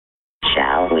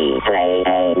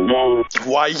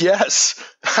Why, yes,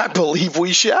 I believe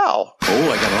we shall.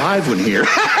 Oh, I got a live one here.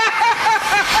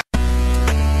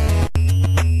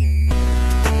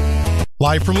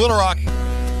 Live from Little Rock,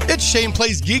 it's Shane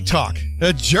Plays Geek Talk,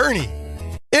 a journey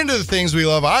into the things we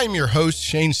love. I'm your host,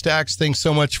 Shane Stacks. Thanks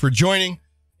so much for joining.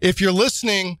 If you're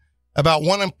listening about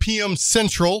 1 p.m.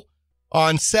 Central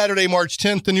on Saturday, March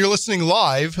 10th, then you're listening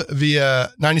live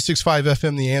via 96.5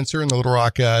 FM The Answer in the Little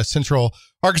Rock Central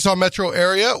Arkansas metro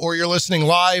area, or you're listening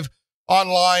live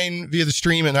online via the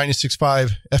stream at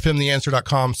 96.5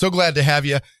 fmtheanswer.com. So glad to have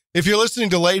you. If you're listening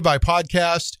delayed by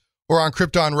podcast or on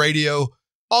Krypton Radio,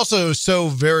 also so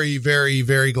very, very,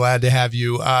 very glad to have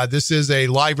you. This is a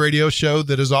live radio show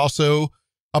that is also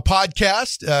a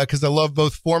podcast because I love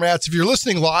both formats. If you're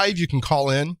listening live, you can call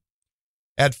in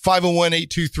at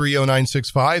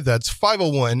 501-823-0965. That's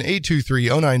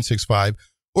 501-823-0965.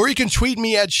 Or you can tweet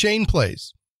me at Shane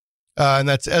Plays. And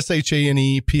that's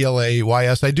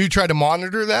ShanePlays. I do try to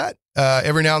monitor that.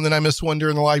 Every now and then I miss one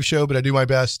during the live show, but I do my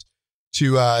best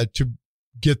to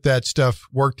get that stuff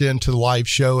worked into the live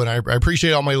show. And I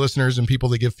appreciate all my listeners and people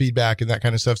that give feedback and that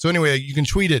kind of stuff. So anyway, you can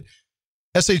tweet it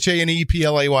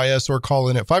ShanePlays or call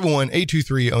in at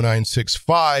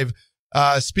 501-823-0965.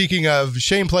 Speaking of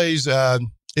Shane Plays,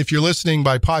 if you're listening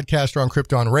by podcast or on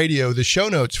Krypton Radio, the show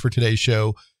notes for today's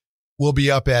show will be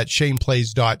up at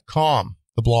shaneplays.com,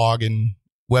 the blog and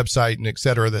website and et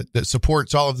cetera that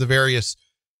supports all of the various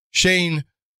Shane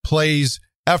Plays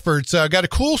efforts. Got a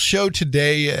cool show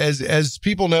today. As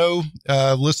people know,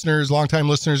 listeners, longtime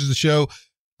listeners of the show,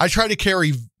 I try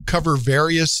to cover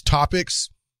various topics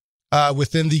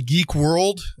within the geek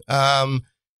world,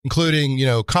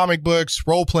 including, comic books,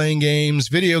 role-playing games,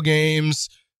 video games,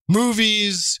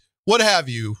 movies, what have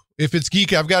you. If it's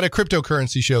geek, I've got a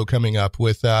cryptocurrency show coming up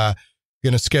with,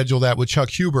 going to schedule that with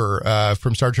Chuck Huber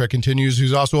from Star Trek Continues,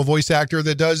 who's also a voice actor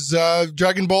that does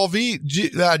Dragon Ball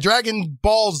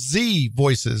Z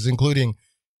voices, including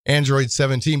Android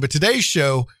 17. But today's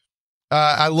show,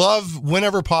 I love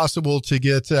whenever possible to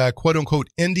get quote-unquote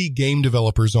indie game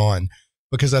developers on,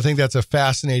 because I think that's a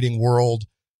fascinating world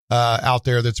out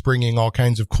there that's bringing all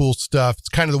kinds of cool stuff. It's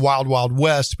kind of the wild, wild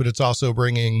west, but it's also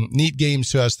bringing neat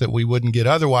games to us that we wouldn't get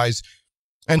otherwise.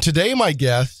 And today my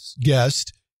guest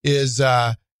is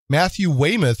Mathew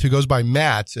Weymouth, who goes by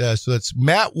Matt. So that's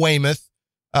Matt Weymouth,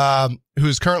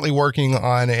 who's currently working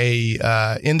on a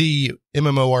indie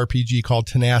MMORPG called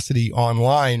Tenacity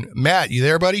Online. Matt, you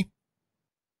there, buddy?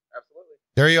 Absolutely.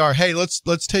 There you are. Hey, let's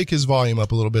take his volume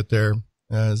up a little bit there,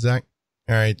 Zach.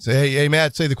 All right. So, hey,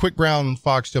 Matt, say the quick brown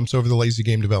fox jumps over the lazy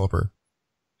game developer.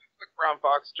 The quick brown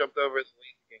fox jumped over the lazy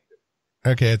game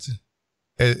developer. Okay,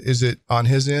 is it on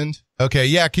his end? Okay,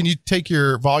 yeah. Can you take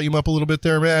your volume up a little bit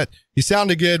there, Matt? You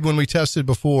sounded good when we tested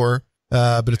before,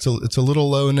 but it's a little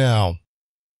low now.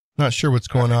 Not sure what's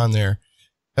going on there.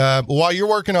 While you're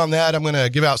working on that, I'm going to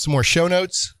give out some more show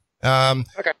notes.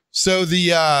 Okay. So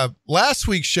the last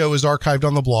week's show is archived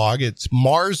on the blog. It's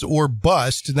Mars or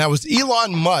Bust, and that was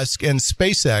Elon Musk and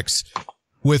SpaceX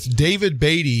with David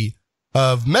Beatty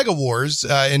of Mega Wars.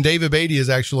 And David Beatty is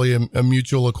actually a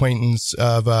mutual acquaintance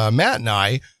of Matt and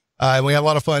I. And we had a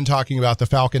lot of fun talking about the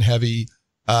Falcon Heavy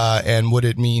and what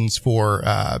it means for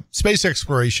space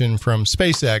exploration from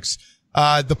SpaceX.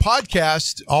 The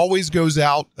podcast always goes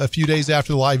out a few days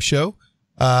after the live show.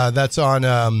 That's on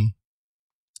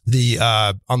the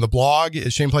blog at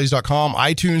shaneplays.com,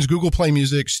 iTunes, Google Play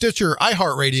Music, Stitcher,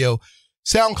 iHeartRadio,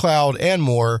 SoundCloud, and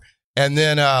more. And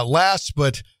then last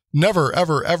but never,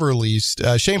 ever, ever least,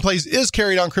 Shane Plays is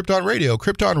carried on Krypton Radio.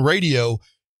 Krypton Radio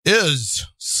is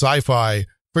SciFi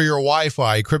for your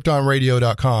Wi-Fi,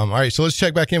 kryptonradio.com. All right, so let's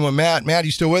check back in with Matt. Matt,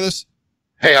 you still with us?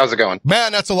 Hey, how's it going?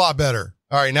 Man, that's a lot better.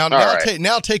 All right,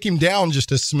 now take him down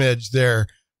just a smidge there,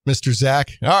 Mr.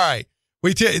 Zach. All right.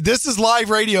 This is live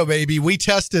radio, baby. We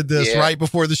tested this right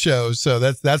before the show. So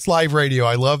that's live radio.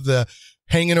 I love the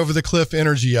hanging over the cliff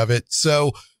energy of it.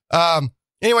 So,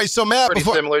 anyway, so Matt, pretty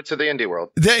similar to the indie world.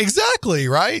 Exactly.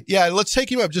 Right. Yeah. Let's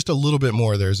take him up just a little bit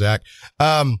more there, Zach.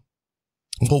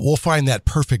 We'll find that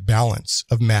perfect balance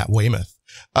of Matt Weymouth.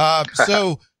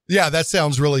 So yeah, that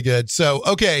sounds really good. So,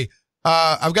 okay.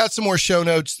 I've got some more show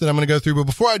notes that I'm going to go through, but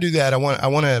before I do that, I want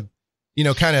to,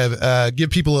 kind of, give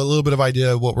people a little bit of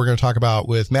idea of what we're going to talk about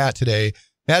with Matt today.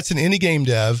 Matt's an indie game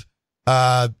dev.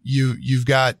 You've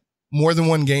got more than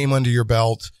one game under your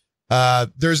belt.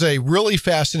 There's a really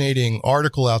fascinating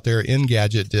article out there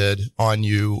Engadget did on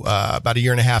you, about a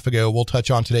year and a half ago. We'll touch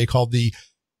on today called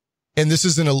and this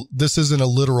isn't a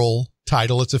literal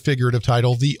title. It's a figurative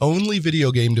title. The only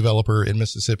video game developer in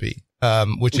Mississippi,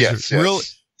 which is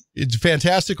it's a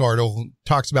fantastic article.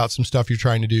 Talks about some stuff you're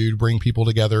trying to do to bring people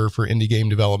together for indie game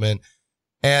development.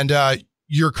 And,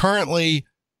 you're currently,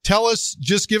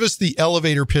 just give us the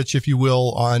elevator pitch, if you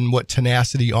will, on what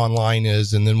Tenacity Online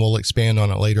is, and then we'll expand on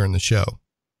it later in the show.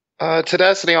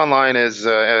 Tenacity Online is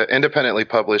an independently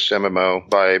published MMO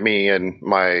by me and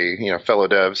my fellow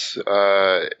devs.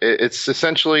 It's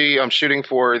essentially, I'm shooting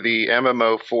for the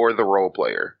MMO for the role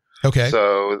player. Okay.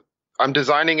 So I'm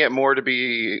designing it more to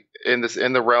be in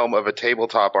the realm of a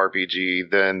tabletop RPG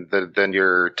than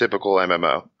your typical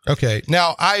MMO. Okay.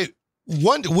 Now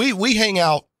we hang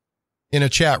out in a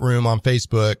chat room on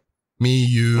Facebook. Me,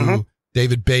 you,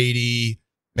 David Beatty,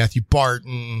 Matthew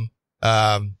Barton,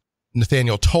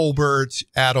 Nathaniel Tolbert,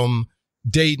 Adam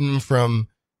Dayton from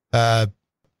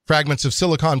Fragments of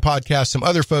Silicon podcast, some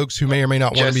other folks who may or may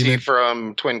not want to be Jesse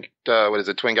from Twin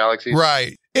Galaxies?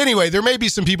 Right. Anyway, there may be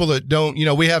some people that don't,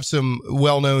 we have some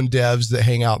well-known devs that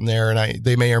hang out in there, and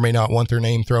they may or may not want their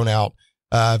name thrown out.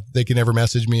 They can never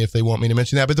message me if they want me to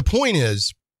mention that. But the point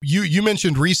is, you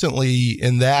mentioned recently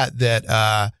in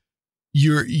that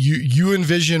you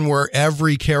envision where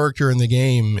every character in the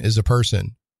game is a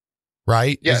person.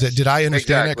 Right? Yes, did I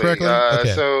understand that correctly?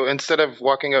 Okay. So instead of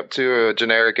walking up to a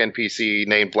generic NPC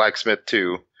named Blacksmith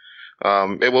 2,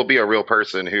 it will be a real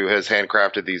person who has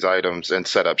handcrafted these items and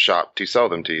set up shop to sell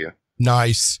them to you.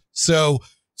 Nice. So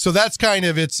that's kind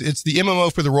of, it's the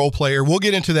MMO for the role player. We'll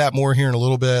get into that more here in a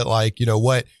little bit. Like,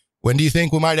 when do you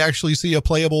think we might actually see a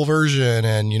playable version?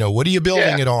 And, what are you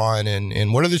building it on?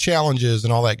 And what are the challenges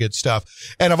and all that good stuff?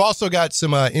 And I've also got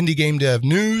some indie game dev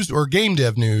news, or game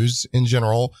dev news in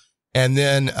general. And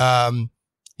then,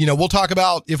 we'll talk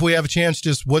about, if we have a chance,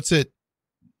 just what's it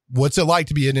like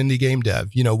to be an indie game dev?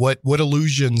 What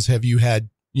illusions have you had,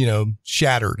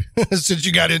 shattered since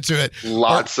you got into it?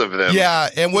 Lots of them. Yeah.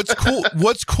 And what's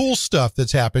cool stuff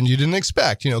that's happened you didn't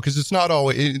expect, cause it's not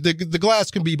always, the glass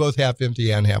can be both half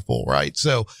empty and half full. Right.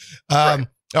 So, Right.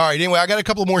 All right. Anyway, I got a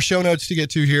couple more show notes to get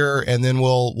to here, and then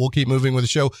we'll keep moving with the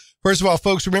show. First of all,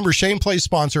 folks, remember Shane Plays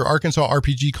sponsor Arkansas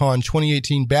RPG Con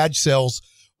 2018 badge sales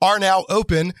are now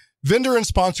open. Vendor and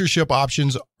sponsorship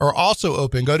options are also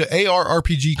open. Go to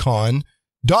arrpgcon.com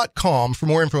for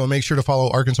more info, and make sure to follow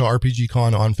Arkansas RPG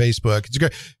Con on Facebook. It's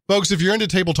great. Folks, if you're into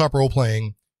tabletop role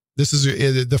playing, this is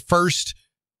the first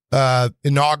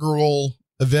inaugural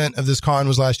event of this con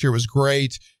was last year. It was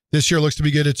great. This year looks to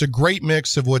be good. It's a great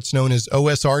mix of what's known as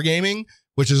OSR gaming,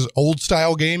 which is old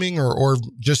style gaming or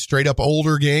just straight up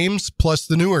older games, plus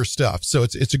the newer stuff. So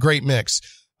it's a great mix.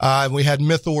 We had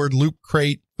Mythord, Loop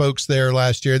Crate folks there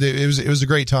last year. It was a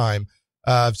great time.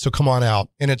 So come on out.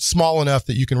 And it's small enough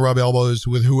that you can rub elbows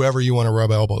with whoever you want to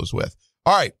rub elbows with.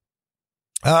 All right.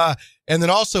 And then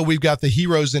also we've got the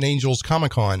Heroes and Angels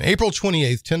Comic-Con, April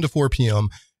 28th, 10 to 4 p.m.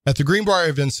 at the Greenbrier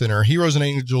Event Center, Heroes and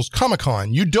Angels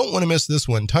Comic-Con. You don't want to miss this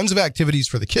one. Tons of activities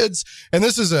for the kids. And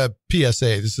this is a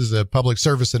PSA. This is a public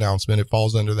service announcement. It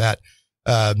falls under that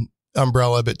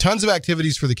umbrella, but tons of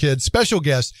activities for the kids, special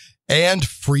guests, and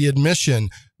free admission.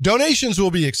 Donations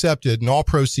will be accepted, and all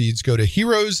proceeds go to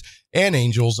Heroes and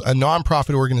Angels, a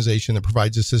nonprofit organization that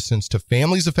provides assistance to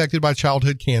families affected by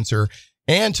childhood cancer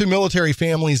and to military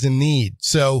families in need.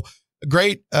 So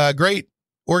great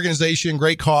organization,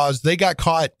 great cause. They got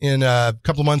caught in a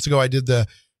couple of months ago. I did the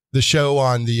show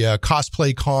on the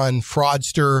cosplay con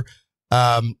fraudster,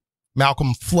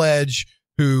 Malcolm Fledge,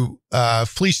 who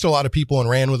fleeced a lot of people and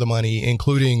ran with the money,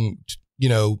 including,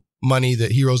 money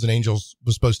that Heroes and Angels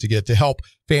was supposed to get to help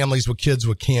families with kids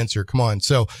with cancer. Come on.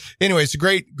 So anyway, it's a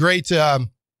great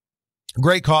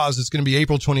cause. It's going to be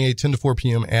April 28th, 10 to 4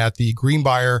 p.m. at the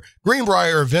Greenbrier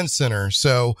Event Center.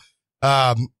 So,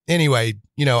 anyway,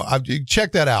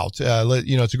 check that out.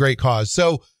 It's a great cause.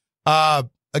 So,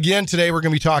 again, today we're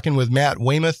going to be talking with Matt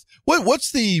Weymouth.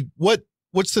 What's the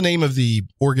name of the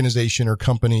organization or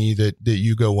company that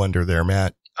you go under there,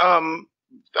 Matt?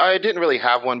 I didn't really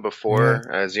have one before,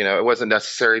 as it wasn't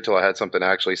necessary till I had something to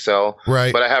actually sell.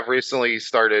 Right. But I have recently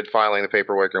started filing the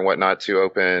paperwork and whatnot to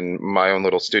open my own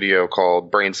little studio called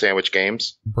Brain Sandwich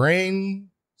Games.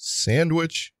 Brain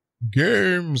Sandwich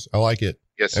Games. I like it.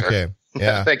 Yes, sir. Okay.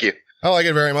 Yeah. Thank you. I like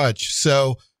it very much.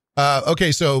 So,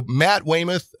 so Matt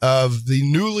Weymouth of the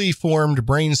newly formed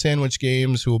Brain Sandwich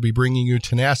Games, who will be bringing you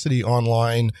Tenacity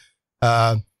Online,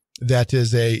 that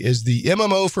is the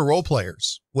MMO for role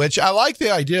players, which I like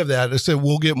the idea of that. So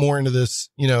we'll get more into this,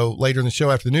 later in the show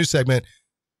after the news segment.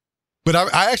 But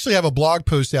I actually have a blog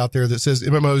post out there that says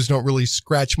MMOs don't really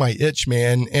scratch my itch,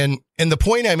 man. And the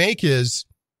point I make is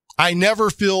I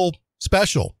never feel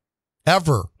special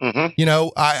ever. Mm-hmm.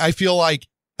 I feel like,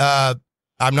 I'm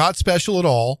not special at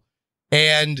all.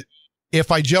 And if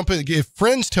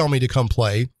friends tell me to come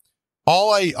play,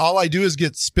 all I do is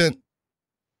get spent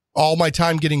all my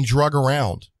time getting drug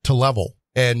around to level.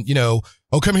 And,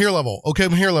 Oh, come here level. Oh,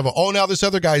 come here level. Oh, now this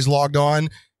other guy's logged on.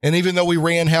 And even though we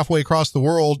ran halfway across the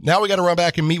world, now we got to run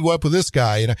back and meet up with this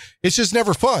guy. And it's just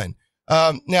never fun.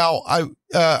 Now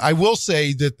I will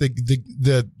say that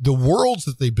the worlds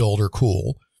that they build are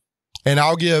cool. And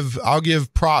I'll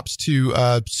give props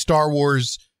to, Star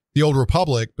Wars, The Old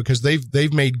Republic, because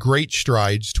they've made great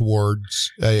strides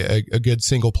towards a good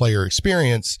single player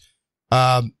experience.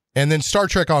 And then Star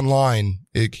Trek Online,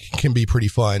 it can be pretty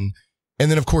fun. And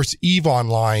then, of course, EVE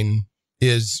Online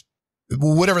is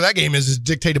whatever that game is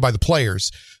dictated by the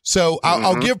players. So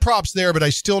I'll give props there, but I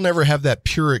still never have that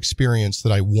pure experience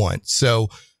that I want. So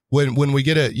when we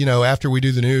get it, after we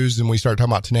do the news and we start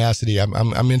talking about Tenacity,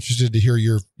 I'm interested to hear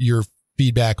your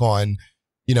feedback on,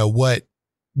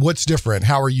 what's different.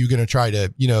 How are you going to try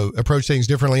to, approach things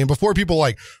differently? And before people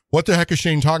like, what the heck is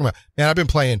Shane talking about? Man,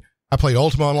 I played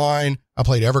Ultima Online. I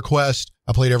played EverQuest.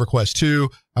 I played EverQuest 2.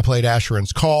 I played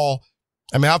Asheron's Call.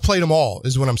 I mean, I've played them all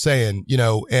is what I'm saying,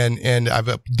 and I've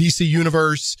a DC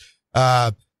Universe,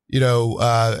 if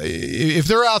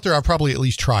they're out there, I've probably at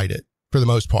least tried it for the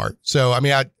most part. So, I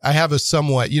mean, I have a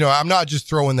somewhat, I'm not just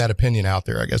throwing that opinion out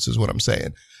there, I guess is what I'm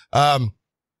saying.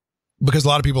 Because a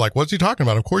lot of people are like, what's he talking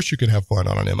about? Of course you can have fun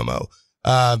on an MMO.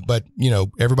 But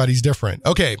everybody's different.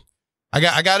 Okay. I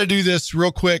got to do this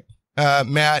real quick.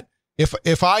 Matt,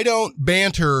 if I don't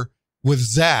banter with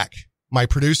Zach, my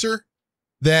producer,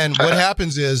 then what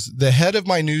happens is the head of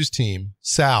my news team,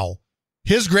 Sal,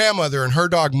 his grandmother and her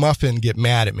dog Muffin get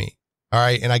mad at me. All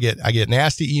right. And I get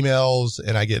nasty emails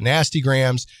and I get nasty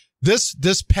grams. This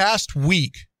past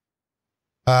week,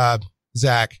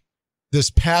 Zach,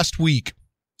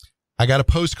 I got a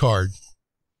postcard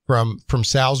from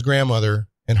Sal's grandmother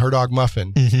and her dog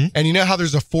Muffin. Mm-hmm. And you know how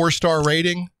there's a 4-star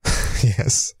rating?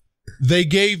 Yes. They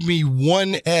gave me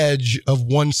one edge of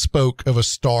one spoke of a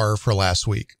star for last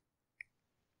week.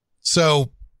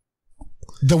 So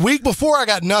the week before I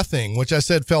got nothing, which I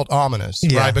said felt ominous,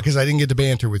 right? Because I didn't get to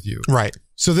banter with you. Right.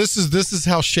 So this is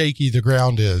how shaky the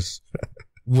ground is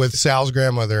with Sal's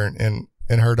grandmother and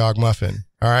her dog Muffin.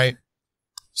 All right.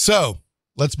 So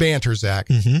let's banter, Zach.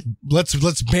 Mm-hmm.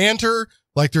 Let's banter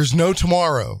like there's no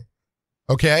tomorrow.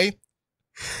 Okay.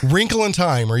 Wrinkle in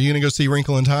Time. Are you going to go see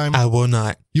Wrinkle in Time? I will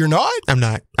not. You're not? I'm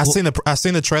not. I've seen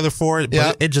the trailer for it,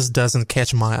 but it just doesn't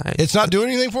catch my eye. It's not doing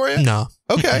anything for you? No.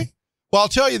 Okay. Mm-hmm. Well, I'll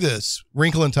tell you this.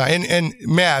 Wrinkle in Time. And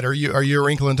Matt, are you a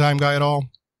Wrinkle in Time guy at all?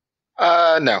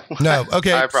 No. No.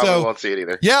 Okay. I probably won't see it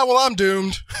either. Yeah, well, I'm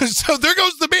doomed. So there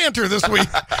goes the banter this week.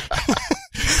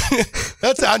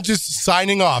 I'm just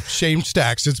signing off. Shame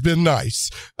Stacks. It's been nice.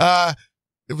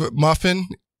 Muffin.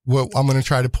 Well, I'm going to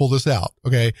try to pull this out.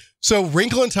 Okay. So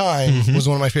Wrinkle in Time was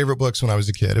one of my favorite books when I was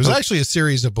a kid. It was actually a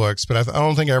series of books, but I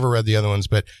don't think I ever read the other ones.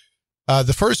 But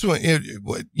the first one,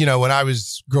 when I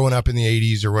was growing up in the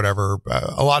 80s or whatever,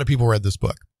 a lot of people read this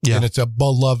book. Yeah. And it's a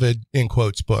beloved, in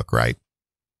quotes, book, right?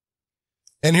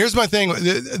 And here's my thing.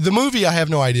 The movie, I have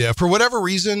no idea. For whatever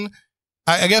reason,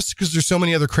 I guess because there's so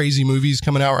many other crazy movies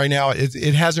coming out right now,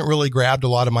 it hasn't really grabbed a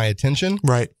lot of my attention.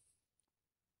 Right.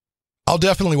 I'll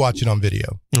definitely watch it on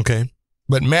video. Okay.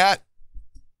 But Matt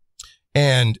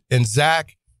and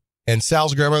Zach and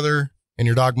Sal's grandmother and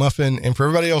your dog Muffin, and for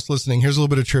everybody else listening, here's a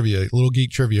little bit of trivia, a little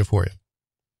geek trivia for you.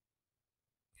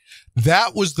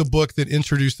 That was the book that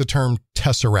introduced the term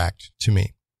Tesseract to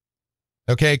me.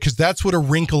 Okay, because that's what a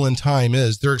wrinkle in time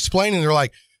is. They're explaining,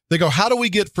 they go, how do we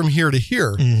get from here to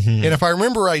here? Mm-hmm. And if I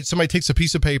remember right, somebody takes a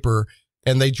piece of paper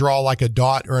and they draw like a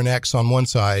dot or an X on one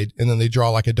side, and then they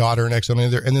draw like a dot or an X on the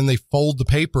other, and then they fold the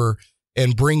paper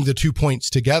and bring the 2 points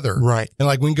together. Right. And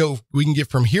we can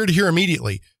get from here to here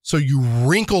immediately. So you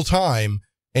wrinkle time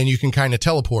and you can kind of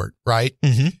teleport, right?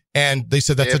 Mm-hmm. And they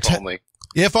said that's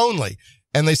if only.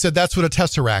 And they said that's what a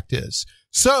Tesseract is.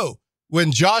 So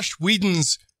when Josh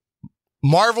Whedon's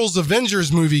Marvel's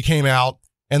Avengers movie came out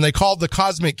and they called the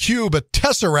cosmic cube a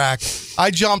Tesseract,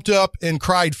 I jumped up and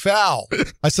cried foul.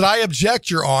 I said, I object,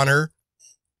 Your Honor.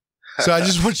 So I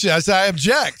said, I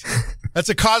object. That's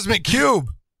a cosmic cube.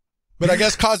 But I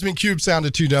guess cosmic cube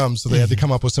sounded too dumb, so they had to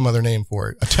come up with some other name for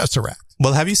it. A Tesseract.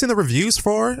 Well, have you seen the reviews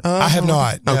for it? I have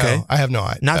not. No, okay. I have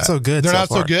not. Not so good. They're so not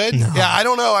far. so good? No. Yeah, I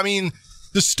don't know. I mean,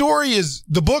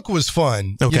 the book was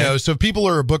fun. Okay. So if people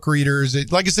are book readers,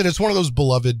 like I said, it's one of those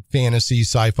beloved fantasy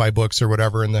sci-fi books or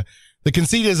whatever. And the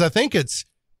conceit is, I think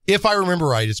if I remember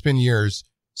right, it's been years,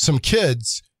 some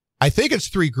kids, I think it's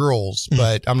 3 girls,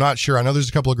 but I'm not sure. I know there's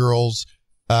a couple of girls.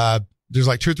 There's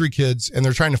like 2 or 3 kids and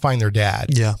they're trying to find their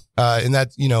dad. Yeah. And that,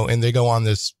 and they go on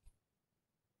this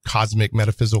cosmic,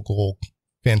 metaphysical,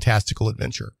 fantastical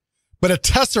adventure. But a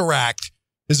Tesseract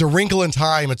is a wrinkle in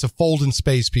time. It's a fold in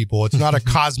space, people. It's not a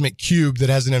cosmic cube that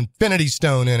has an infinity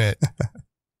stone in it.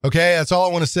 Okay, that's all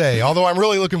I want to say. Although I'm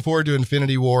really looking forward to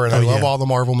Infinity War, and I love all the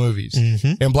Marvel movies.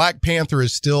 And Black Panther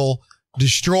is still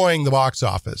destroying the box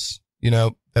office. You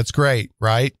know, that's great,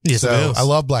 right? Yes, so it is. I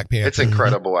love Black Panther. It's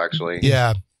incredible, actually.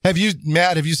 Yeah.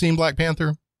 Matt, have you seen Black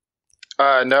Panther?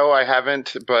 No, I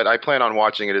haven't, but I plan on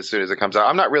watching it as soon as it comes out.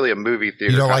 I'm not really a movie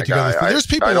theater kind of guy. There's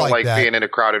people I don't like that. being in a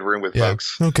crowded room with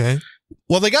folks. Okay.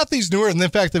 Well, they got these newer, and in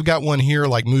fact, they've got one here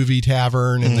like Movie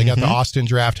Tavern, and they got the Austin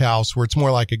Draft House where it's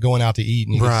more like a going out to eat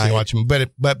and you get to watch them.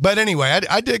 But anyway,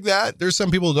 I dig that. There's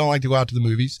some people who don't like to go out to the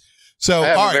movies. So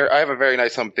I have a very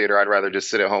nice home theater. I'd rather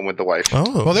just sit at home with the wife.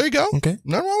 Oh, well, there you go. Okay.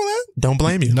 Nothing wrong with that. Don't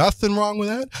blame you. Nothing wrong with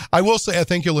that. I will say, I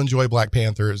think you'll enjoy Black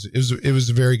Panther. It was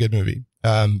a very good movie.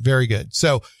 Very good.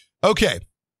 So, okay.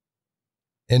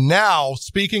 And now,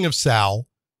 speaking of Sal,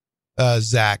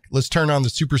 Zach, let's turn on the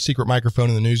super secret microphone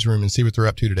in the newsroom and see what they're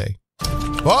up to today.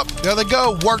 Oh, there they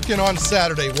go. Working on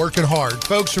Saturday, working hard.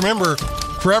 Folks, remember,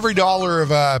 for every $1 of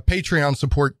Patreon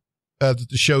support that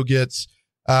the show gets,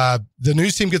 the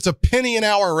news team gets a penny an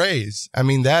hour raise. I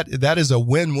mean, that is a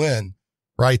win-win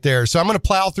right there. So I'm going to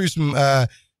plow through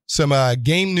some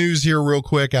game news here real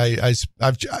quick. I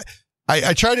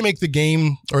try to make the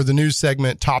game or the news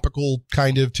segment topical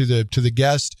kind of to the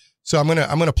guest. So I'm going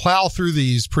to plow through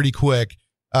these pretty quick.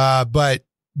 But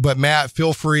Matt,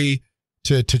 feel free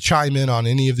to chime in on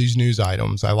any of these news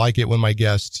items. I like it when my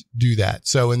guests do that.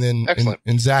 So, and then,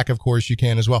 and Zach, of course, you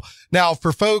can as well. Now,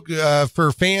 for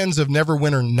fans of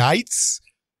Neverwinter Nights,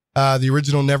 the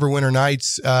original Neverwinter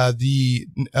Nights, the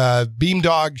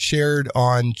Beamdog shared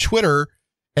on Twitter,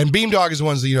 and Beamdog is the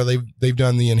ones that, you know, they've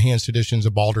done the enhanced editions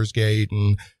of Baldur's Gate,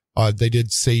 and they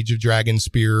did Sage of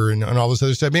Dragonspear and all this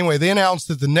other stuff. Anyway, they announced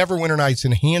that the Neverwinter Nights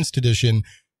enhanced edition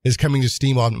is coming to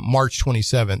Steam on March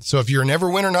 27th. So if you're a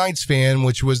Neverwinter Nights fan,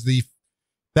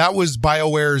 that was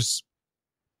BioWare's,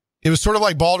 it was sort of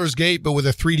like Baldur's Gate, but with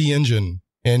a 3D engine.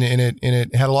 And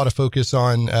it had a lot of focus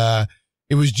on,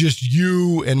 it was just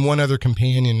you and one other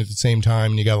companion at the same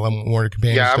time. And you got a lot more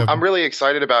companions. Yeah, I'm really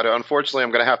excited about it. Unfortunately,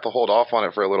 I'm going to have to hold off on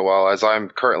it for a little while, as I'm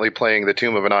currently playing the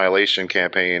Tomb of Annihilation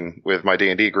campaign with my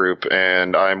D&D group,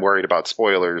 and I'm worried about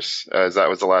spoilers, as that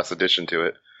was the last addition to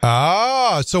it.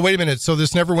 Ah, so wait a minute. So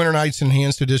this Neverwinter Nights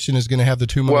Enhanced Edition is going to have the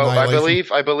Tomb of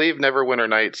Annihilation? I believe Neverwinter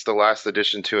Nights, the last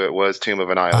addition to it was Tomb of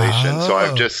Annihilation.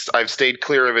 Oh. So I've stayed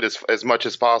clear of it as much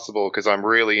as possible, because I'm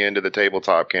really into the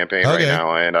tabletop campaign right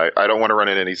now, and I don't want to run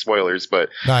into any spoilers, but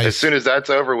as soon as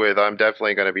that's over with, I'm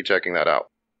definitely going to be checking that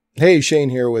out. Hey, Shane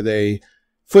here with a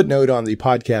footnote on the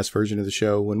podcast version of the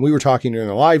show. When we were talking during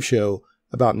the live show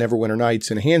about Neverwinter Nights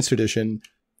Enhanced Edition,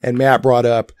 and Matt brought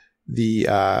up the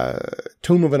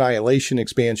Tomb of Annihilation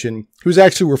expansion, who's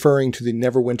actually referring to the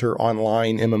Neverwinter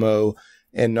Online MMO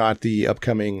and not the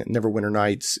upcoming Neverwinter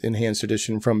Nights Enhanced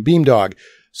Edition from Beamdog.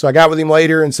 So I got with him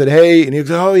later and said, hey, and he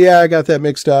goes, oh yeah, I got that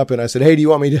mixed up. And I said, hey, do you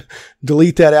want me to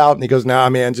delete that out? And he goes, nah,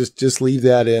 man, just leave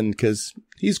that in, because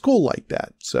he's cool like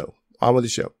that. So on with the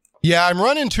show. Yeah, I'm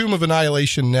running Tomb of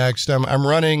Annihilation next. I'm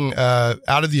running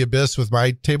Out of the Abyss with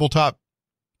my tabletop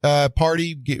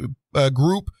party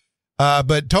group.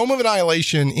 But Tomb of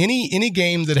Annihilation, any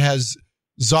game that has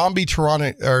zombie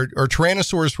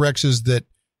Tyrannosaurus Rexes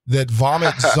that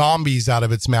vomit zombies out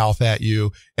of its mouth at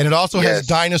you, and it also has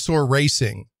dinosaur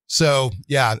racing. So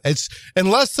yeah, it's,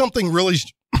 unless something really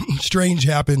strange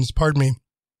happens, pardon me,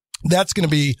 that's going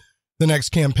to be the next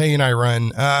campaign I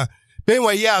run. But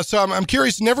anyway, yeah. So I'm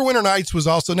curious. Neverwinter Nights was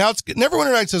also,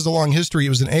 Neverwinter Nights has a long history. It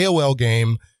was an AOL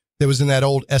game that was in that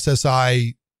old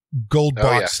SSI gold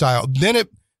box style.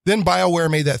 Then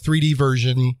BioWare made that 3D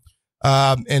version,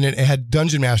 and it had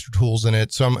Dungeon Master tools in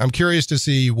it. So I'm curious to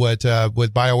see what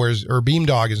BioWare's or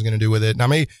Beamdog is going to do with it. And I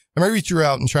may reach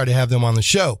out and try to have them on the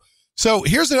show. So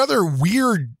here's another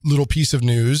weird little piece of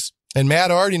news. And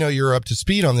Matt, I already know you're up to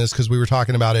speed on this, because we were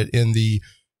talking about it in the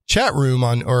chat room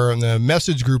in the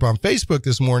message group on Facebook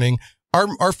this morning.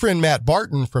 Our friend Matt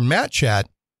Barton from Matt Chat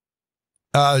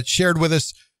shared with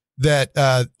us that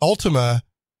Ultima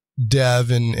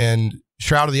dev and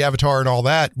Shroud of the Avatar and all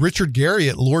that, Richard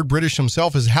Garriott, Lord British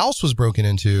himself, his house was broken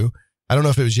into. I don't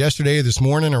know if it was yesterday or this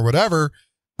morning or whatever.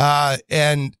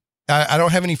 And I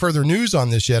don't have any further news on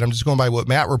this yet. I'm just going by what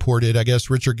Matt reported. I guess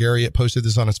Richard Garriott posted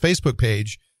this on his Facebook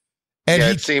page. And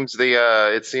it seems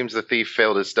the thief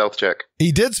failed his stealth check.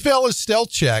 He did fail his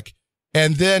stealth check.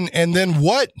 And then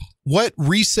what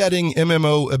resetting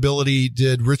MMO ability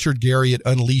did Richard Garriott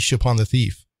unleash upon the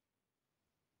thief?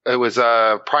 It was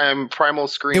primal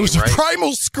scream. It was right? a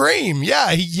primal scream.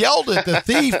 Yeah, he yelled at the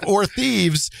thief or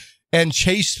thieves and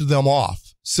chased them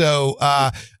off. So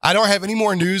I don't have any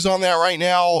more news on that right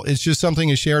now. It's just something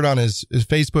he shared on his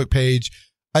Facebook page.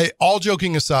 All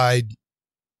joking aside,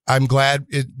 I'm glad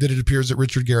that it appears that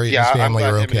Richard Garriott and his family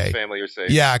are okay. His family are safe.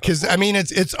 Yeah, because I mean,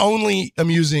 it's only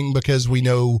amusing because we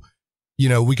know,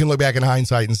 we can look back in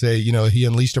hindsight and say, he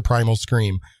unleashed a primal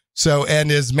scream. So,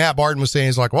 and as Matt Barton was saying,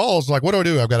 he's like, well, it's like, what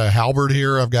do? I've got a halberd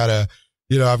here. I've got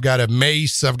a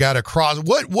mace. I've got a cross.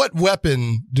 What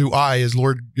weapon do I, as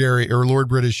Lord Gary or Lord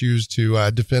British, use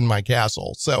to defend my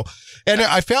castle? So, and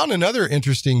I found another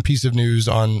interesting piece of news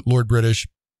on Lord British.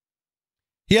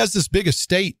 He has this big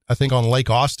estate, I think, on Lake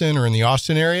Austin or in the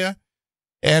Austin area.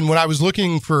 And when I was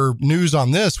looking for news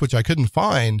on this, which I couldn't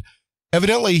find,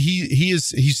 evidently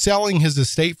he's selling his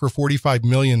estate for $45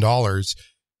 million.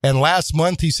 And last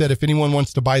month he said if anyone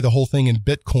wants to buy the whole thing in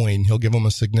Bitcoin, he'll give them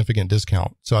a significant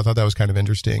discount. So I thought that was kind of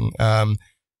interesting. And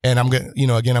I'm going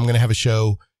to, again, I'm going to have a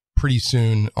show pretty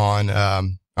soon on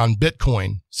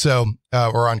Bitcoin. So,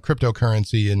 or on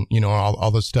cryptocurrency and,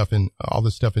 all this stuff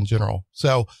in general.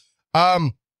 So,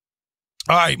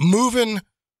 all right, moving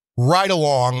right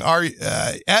along.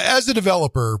 As a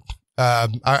developer,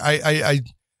 I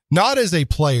not as a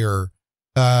player,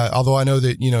 although I know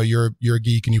that you're a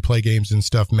geek and you play games and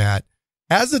stuff, Matt.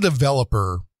 As a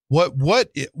developer, what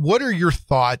are your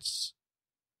thoughts?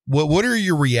 What are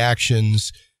your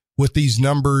reactions with these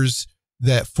numbers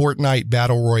that Fortnite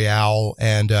Battle Royale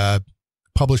and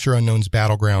Publisher Unknown's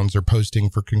Battlegrounds are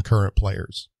posting for concurrent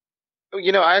players?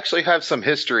 I actually have some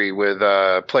history with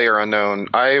Player Unknown.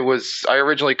 I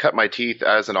originally cut my teeth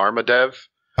as an Arma dev,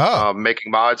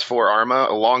 making mods for Arma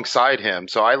alongside him.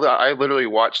 So I literally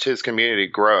watched his community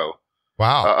grow.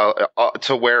 Wow.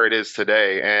 To where it is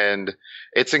today. And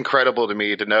it's incredible to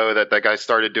me to know that guy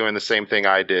started doing the same thing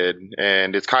I did.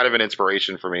 And it's kind of an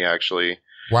inspiration for me, actually.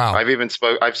 Wow.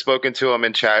 I've spoken to him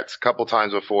in chats a couple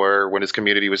times before when his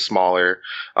community was smaller.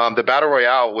 The Battle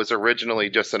Royale was originally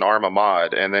just an Arma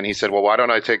mod. And then he said, well, why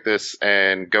don't I take this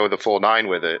and go the full 9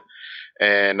 with it?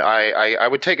 And I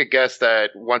would take a guess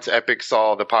that once Epic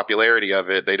saw the popularity of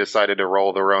it, they decided to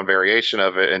roll their own variation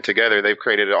of it. And together they've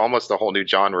created almost a whole new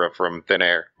genre from thin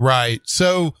air. Right.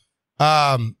 So,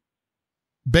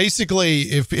 basically,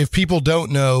 if people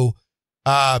don't know,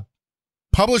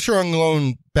 Publisher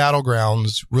Unknown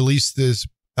Battlegrounds released this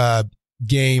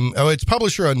game. Oh, it's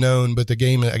Publisher Unknown, but the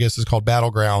game, I guess, is called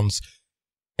Battlegrounds.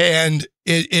 And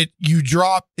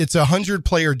it's a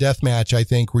 100-player deathmatch, I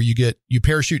think, where you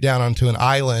parachute down onto an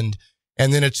island,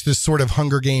 and then it's this sort of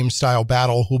Hunger Games style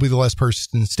battle. Who'll be the last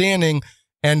person standing,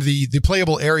 and the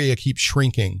playable area keeps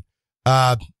shrinking.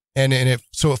 So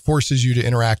it forces you to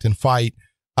interact and fight.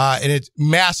 And it's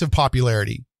massive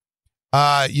popularity.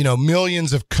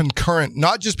 Millions of concurrent,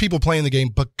 not just people playing the game,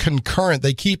 but concurrent.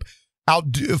 They keep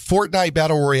out Fortnite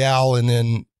Battle Royale and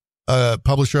then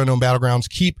Publisher Unknown Battlegrounds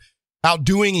keep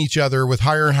outdoing each other with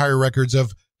higher and higher records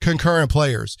of concurrent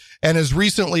players. And as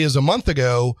recently as a month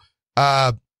ago,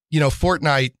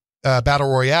 Fortnite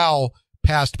Battle Royale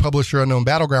passed Publisher Unknown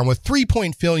Battleground with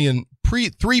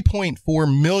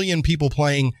 3.4 million people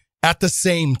playing at the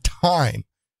same time.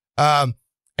 And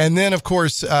then, of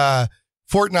course,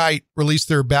 Fortnite released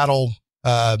their battle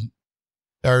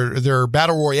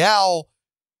royale,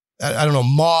 I don't know,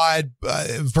 mod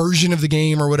version of the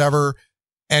game or whatever.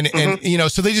 And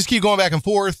so they just keep going back and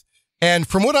forth. And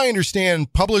from what I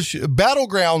understand,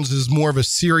 Battlegrounds is more of a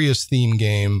serious theme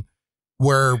game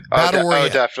where Battle Royale. Oh,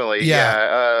 definitely.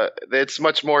 Yeah. It's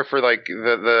much more for like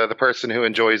the person who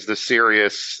enjoys the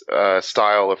serious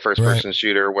style of first person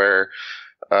shooter, where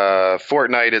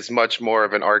Fortnite is much more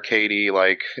of an arcadey,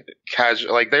 like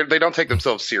casual, like they don't take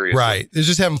themselves seriously. Right. They're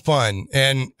just having fun.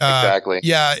 And exactly.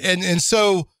 Yeah. And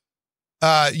so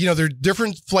they're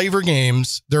different flavor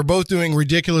games. They're both doing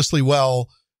ridiculously well.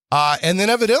 And then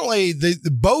evidently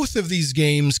both of these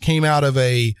games came out of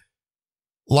a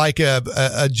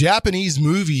Japanese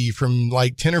movie from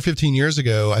like 10 or 15 years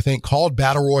ago, I think, called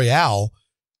Battle Royale,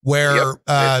 where,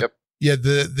 where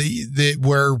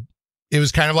it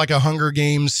was kind of like a Hunger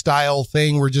Games style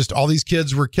thing where just all these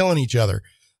kids were killing each other.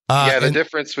 The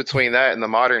difference between that and the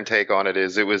modern take on it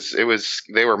is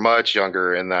they were much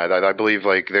younger in that. I believe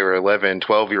like they were 11,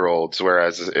 12-year-olds,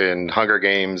 whereas in Hunger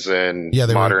Games and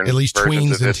modern at least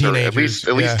tweens and teenagers.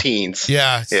 At least teens.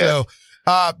 Yeah. So,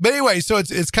 but anyway, so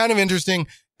it's kind of interesting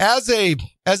as a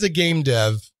game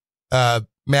dev,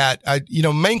 Matt,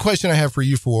 main question I have for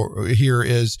you here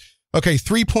is, okay,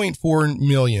 3.4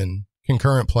 million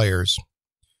concurrent players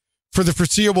for the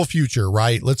foreseeable future,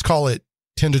 right? Let's call it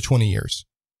 10 to 20 years.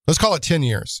 Let's call it 10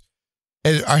 years.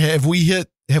 Have we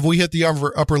hit have we hit the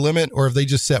upper limit, or have they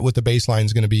just set what the baseline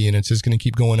is going to be, and it's just going to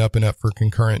keep going up and up for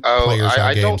concurrent players?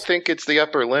 I don't think it's the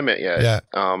upper limit yet. Yeah.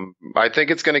 I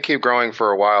think it's going to keep growing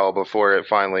for a while before it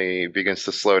finally begins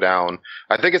to slow down.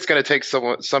 I think it's going to take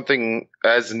something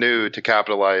as new to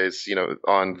capitalize,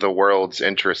 on the world's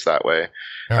interest that way.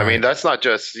 I mean, that's not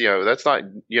just, that's not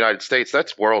United States,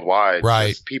 that's worldwide. Right.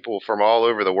 There's people from all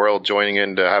over the world joining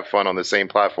in to have fun on the same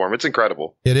platform. It's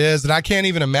incredible. It is. And I can't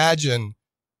even imagine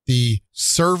the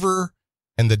server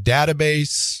and the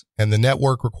database and the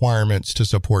network requirements to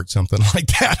support something like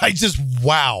that.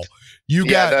 Wow.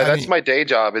 That's my day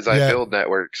job is I build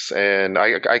networks, and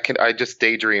I just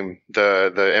daydream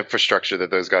the infrastructure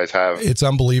that those guys have. It's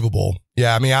unbelievable.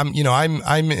 Yeah. I mean,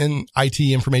 I'm in IT,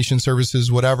 information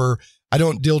services, whatever. I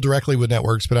don't deal directly with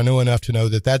networks, but I know enough to know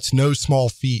that that's no small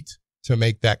feat to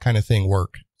make that kind of thing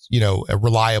work,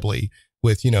 reliably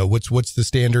with, what's the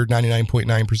standard 99.9%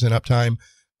 uptime.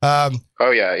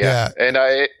 Yeah. And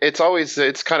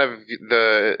it's kind of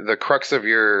the crux of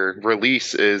your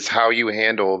release is how you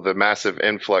handle the massive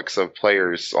influx of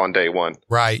players on day one.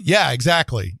 Right. Yeah,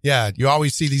 exactly. Yeah. You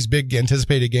always see these big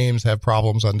anticipated games have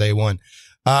problems on day one.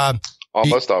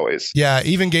 Almost always. Yeah.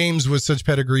 Even games with such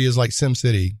pedigree as like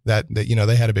SimCity that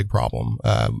they had a big problem,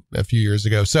 a few years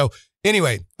ago. So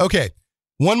anyway, okay.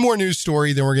 One more news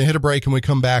story, then we're going to hit a break, and when we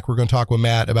come back, we're going to talk with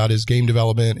Matt about his game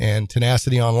development and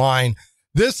Tenacity Online.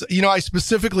 This, I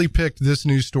specifically picked this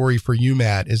news story for you,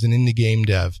 Matt, as an indie game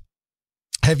dev.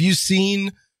 Have you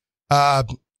seen,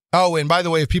 and by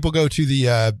the way, if people go to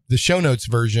the show notes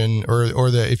version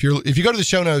if you go to the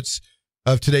show notes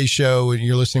of today's show and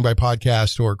you're listening by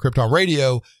podcast or Krypton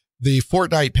Radio, the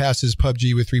Fortnite passes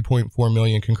PUBG with 3.4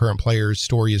 million concurrent players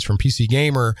story is from PC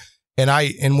Gamer.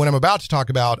 And what I'm about to talk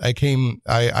about, I became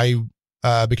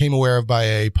aware of by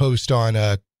a post on,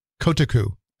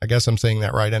 Kotaku. I guess I'm saying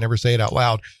that right. I never say it out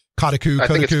loud. Kotaku. I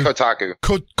think it's Kotaku.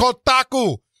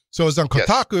 Kotaku. So it's on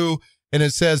Kotaku, and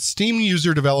it says Steam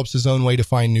user develops his own way to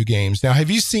find new games. Now,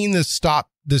 have you seen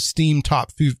the Steam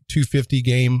Top 250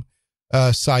 game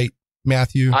site,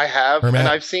 Matthew? I have, and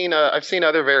I've seen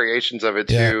other variations of it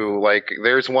too. Yeah. Like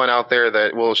there's one out there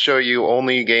that will show you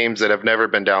only games that have never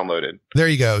been downloaded. There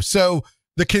you go. So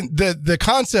the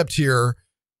concept here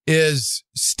is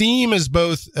Steam is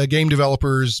both a game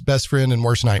developer's best friend and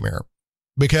worst nightmare,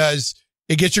 because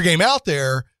it gets your game out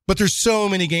there, but there's so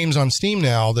many games on Steam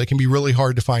now that it can be really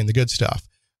hard to find the good stuff.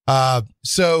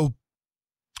 So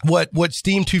what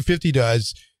Steam 250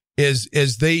 does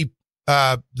is they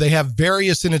have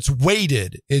various, and it's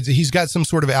weighted. He's got some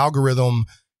sort of algorithm,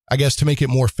 I guess, to make it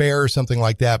more fair or something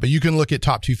like that. But you can look at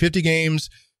top 250 games,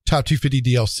 top 250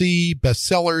 DLC, best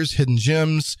sellers, hidden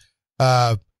gems,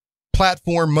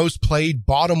 platform, most played,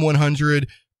 bottom 100.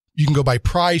 You can go by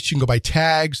price. You can go by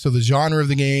tags. So the genre of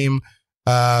the game,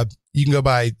 you can go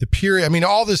by the period. I mean,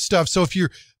 all this stuff. So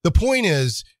the point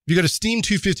is, if you go to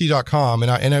steam250.com,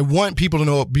 and I want people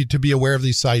to be aware of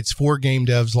these sites for game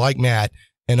devs like Matt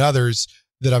and others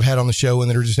that I've had on the show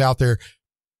and that are just out there.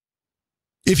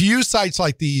 If you use sites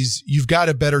like these, you've got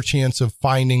a better chance of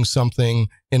finding something,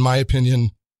 in my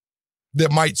opinion,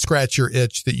 that might scratch your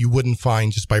itch that you wouldn't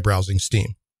find just by browsing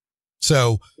Steam.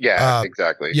 So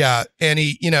exactly. Yeah. And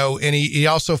he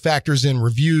also factors in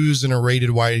reviews in a rated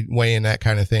way and that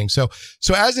kind of thing. So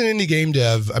as an indie game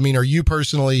dev, I mean, are you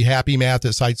personally happy, Matt,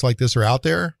 that sites like this are out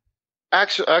there?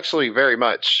 Actually, very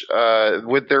much.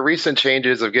 With their recent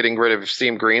changes of getting rid of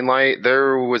Steam Greenlight,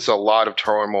 there was a lot of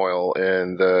turmoil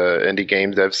in the indie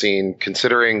game dev scene,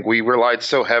 considering we relied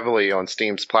so heavily on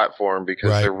Steam's platform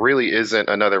because there really isn't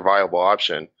another viable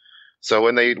option. So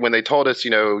when they told us,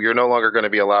 you're no longer going to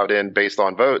be allowed in based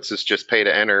on votes, it's just pay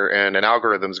to enter and an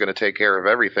algorithm is going to take care of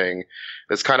everything.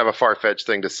 It's kind of a far-fetched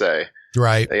thing to say.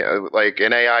 Right. Like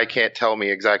an AI can't tell me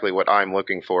exactly what I'm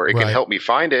looking for. It can help me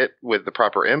find it with the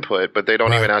proper input, but they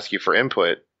don't even ask you for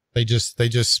input. They just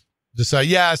decide.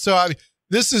 Yeah. So I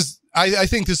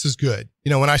think this is good.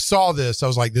 When I saw this, I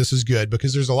was like, this is good,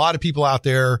 because there's a lot of people out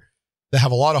there that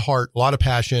have a lot of heart, a lot of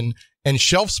passion, and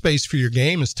shelf space for your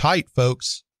game is tight,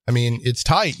 folks. I mean, it's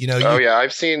tight,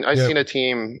 I've seen a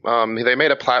team, they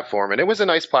made a platform, and it was a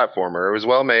nice platformer. It was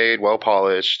well made, well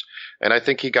polished. And I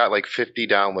think he got like 50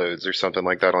 downloads or something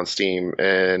like that on Steam.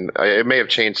 And it may have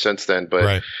changed since then,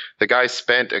 but the guy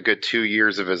spent a good 2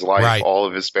 years of his life, all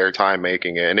of his spare time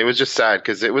making it. And it was just sad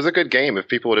because it was a good game. If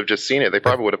people would have just seen it, they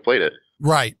probably would have played it.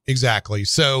 Right. Exactly.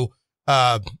 So,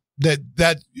 exactly.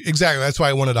 That's why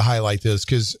I wanted to highlight this,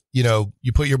 because,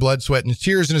 you put your blood, sweat, and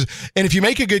tears in it. And if you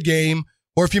make a good game,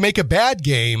 or if you make a bad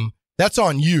game, that's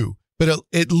on you. But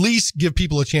at least give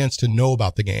people a chance to know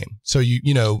about the game. So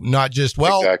not just,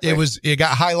 it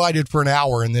got highlighted for an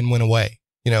hour and then went away.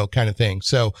 kind of thing.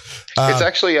 So it's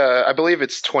actually, I believe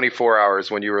it's 24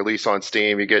 hours when you release on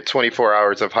Steam. You get 24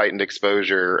 hours of heightened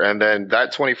exposure, and then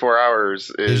that 24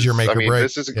 hours is your make or break.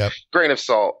 This is a grain of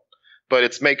salt, but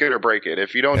it's make it or break it.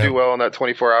 If you don't do well in that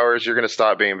 24 hours, you're going to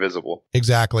stop being visible.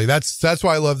 Exactly. That's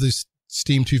why I love this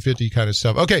Steam 250 kind of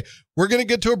stuff. Okay, we're going to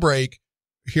get to a break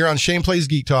here on Shane Plays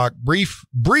Geek Talk. Brief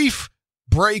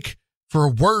break for a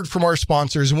word from our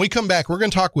sponsors. And when we come back, we're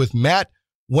going to talk with Matt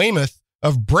Weymouth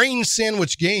of Brain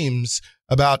Sandwich Games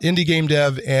about indie game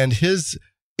dev and his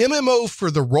MMO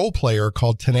for the role player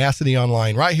called Tenacity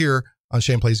Online, right here on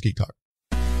Shane Plays Geek Talk.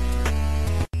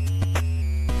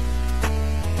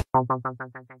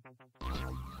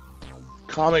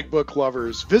 Comic book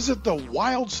lovers, visit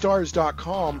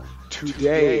thewildstars.com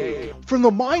today. From the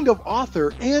mind of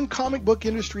author and comic book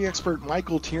industry expert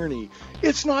Michael Tierney,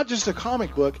 it's not just a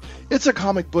comic book, it's a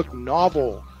comic book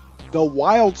novel. The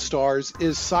Wild Stars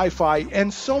is sci-fi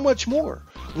and so much more.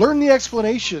 Learn the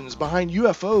explanations behind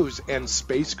UFOs and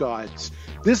space gods.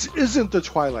 This isn't the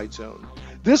Twilight Zone.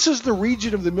 This is the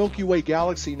region of the Milky Way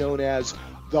galaxy known as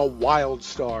the Wild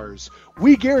Stars.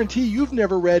 We guarantee you've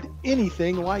never read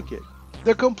anything like it.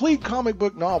 The complete comic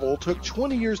book novel took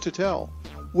 20 years to tell,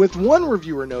 with one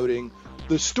reviewer noting,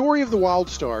 the story of the Wild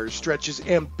Stars stretches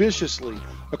ambitiously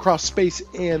across space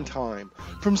and time,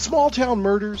 from small-town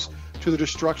murders to the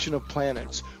destruction of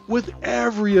planets, with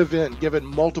every event given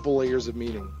multiple layers of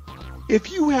meaning.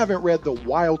 If you haven't read The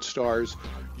Wild Stars,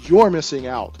 you're missing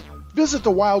out. Visit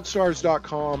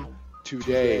thewildstars.com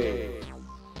today.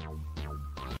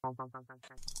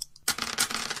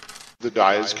 The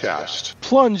die is cast.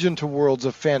 Plunge into worlds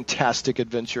of fantastic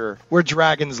adventure where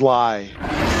dragons lie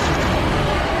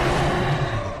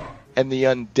and the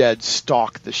undead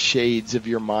stalk the shades of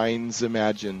your mind's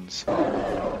imagines.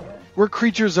 Where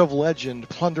creatures of legend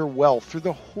plunder wealth through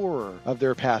the horror of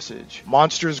their passage.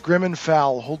 Monsters grim and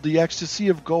foul hold the ecstasy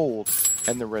of gold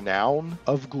and the renown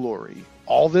of glory.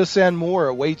 All this and more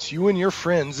awaits you and your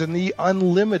friends in the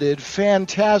unlimited,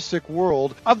 fantastic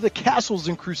world of the Castles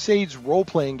and Crusades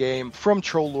role-playing game from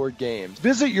Trollord Games.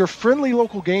 Visit your friendly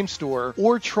local game store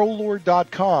or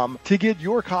Trollord.com to get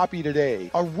your copy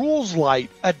today. A rules-light,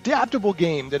 adaptable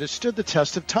game that has stood the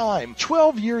test of time.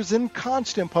 12 years in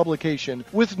constant publication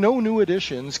with no new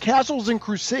additions. Castles and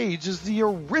Crusades is the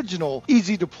original,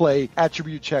 easy-to-play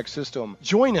attribute check system.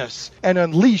 Join us and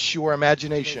unleash your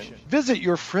imagination. Visit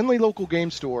your friendly local game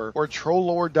store or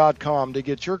Trollord.com to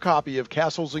get your copy of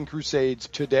Castles and Crusades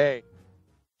today.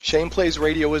 Shane Plays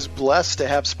Radio is blessed to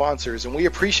have sponsors, and we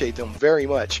appreciate them very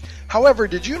much. However,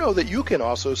 did you know that you can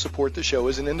also support the show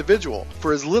as an individual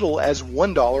for as little as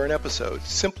 $1 an episode?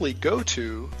 Simply go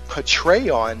to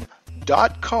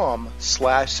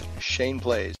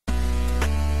patreon.com/ShanePlays.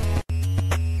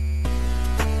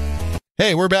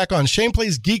 Hey, we're back on Shane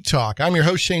Plays Geek Talk. I'm your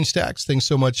host, Shane Stacks. Thanks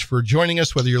so much for joining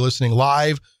us, whether you're listening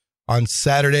live on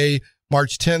Saturday,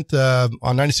 March 10th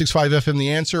on 96.5 FM The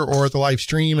Answer, or at the live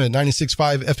stream at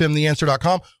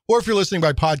 96.5fmtheanswer.com, or if you're listening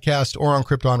by podcast or on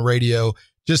Krypton Radio.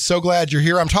 Just so glad you're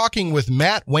here. I'm talking with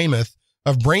Matt Weymouth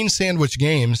of Brain Sandwich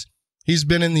Games. He's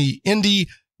been in the indie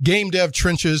game dev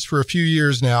trenches for a few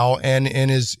years now, and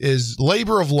his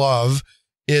labor of love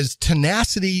is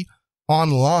Tenacity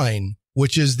Online,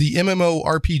 which is the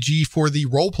MMORPG for the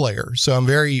role player. So I'm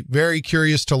very, very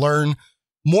curious to learn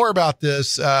more about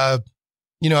this.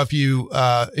 If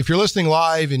you're listening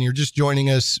live and you're just joining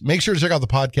us, make sure to check out the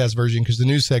podcast version because the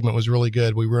news segment was really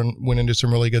good. We went into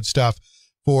some really good stuff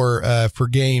for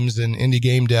games and indie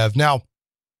game dev. Now,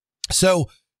 so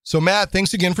Matt,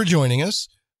 thanks again for joining us.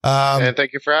 And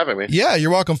thank you for having me. Yeah,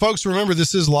 you're welcome, folks. Remember,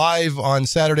 this is live on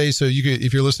Saturday, so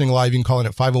if you're listening live, you can call in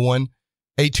at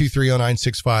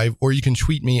 501-823-0965, or you can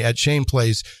tweet me at Shane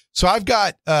Plays. So I've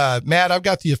got, Matt, I've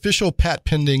got the official patent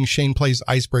pending Shane Plays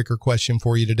icebreaker question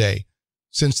for you today,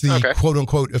 since the quote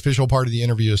unquote official part of the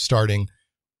interview is starting.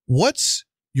 What's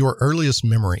your earliest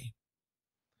memory?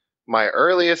 My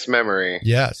earliest memory?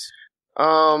 Yes.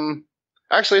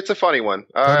 Actually, it's a funny one.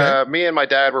 Me and my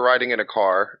dad were riding in a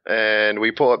car, and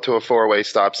we pull up to a 4-way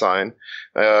stop sign.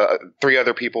 3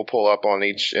 other people pull up on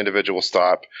each individual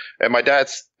stop, and my dad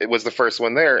was the first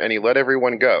one there, and he let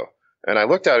everyone go. And I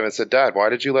looked at him and said, "Dad, why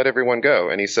did you let everyone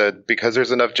go?" And he said, "Because there's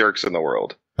enough jerks in the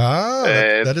world."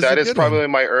 And that is probably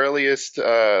my earliest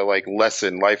life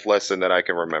lesson that I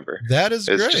can remember. That is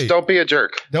great. Just don't be a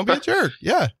jerk. Don't be a jerk.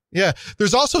 Yeah. Yeah.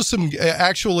 There's also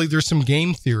there's some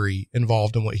game theory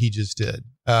involved in what he just did.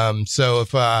 So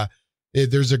if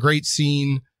there's a great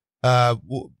scene,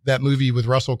 that movie with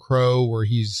Russell Crowe where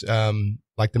he's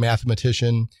like the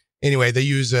mathematician. Anyway, they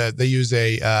use an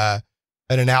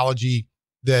analogy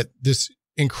that this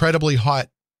incredibly hot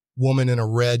woman in a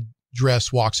red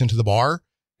dress walks into the bar,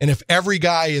 and if every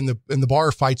guy in the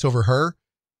bar fights over her,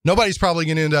 nobody's probably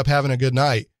going to end up having a good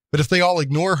night. But if they all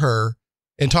ignore her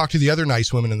and talk to the other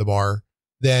nice women in the bar,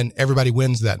 then everybody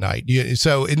wins that night.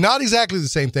 So it's not exactly the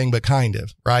same thing, but kind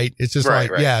of, right? It's just right.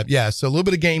 Yeah. So a little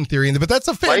bit of game theory, but that's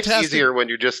a fantastic. Life's easier when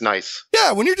you're just nice.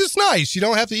 Yeah, when you're just nice, you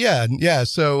don't have to. Yeah.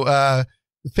 So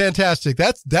fantastic.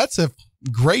 That's a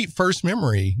great first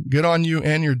memory. Good on you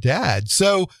and your dad.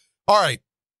 So, all right,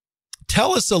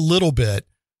 tell us a little bit.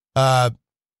 A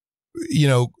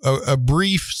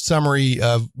brief summary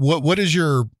of what is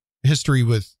your history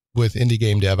with indie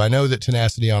game dev. I know that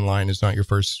Tenacity Online is not your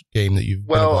first game that you've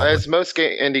been involved with. Most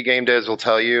indie game devs will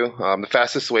tell you, the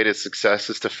fastest way to success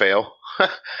is to fail.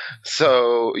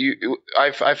 So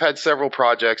I've had several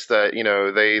projects that,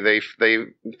 they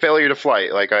failure to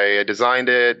flight. Like I designed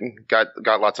it,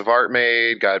 got lots of art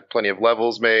made, got plenty of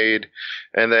levels made,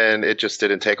 and then it just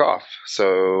didn't take off.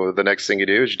 So the next thing you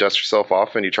do is you dust yourself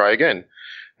off and you try again.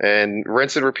 And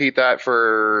rinse and repeat that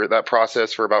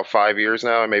process for about 5 years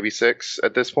now, and maybe 6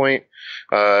 at this point.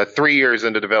 3 years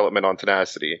into development on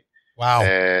Tenacity. Wow.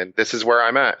 And this is where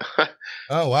I'm at.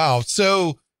 Oh, wow.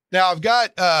 So now I've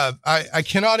got, I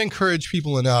cannot encourage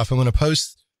people enough. I'm going to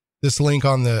post this link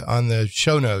on the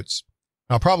show notes.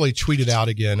 I'll probably tweet it out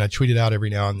again. I tweet it out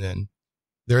every now and then.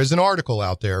 There is an article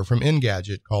out there from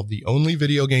Engadget called The Only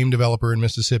Video Game Developer in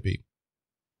Mississippi.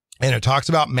 And it talks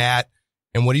about Matt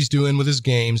and what he's doing with his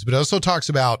games, but it also talks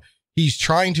about he's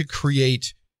trying to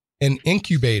create an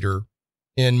incubator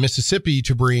in Mississippi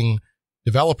to bring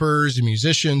developers and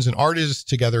musicians and artists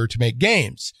together to make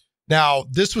games. Now,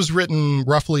 this was written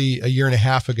roughly a year and a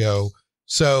half ago.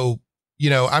 So,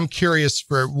 I'm curious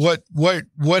for what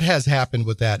has happened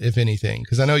with that, if anything,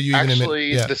 because I know you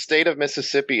actually, the state of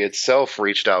Mississippi itself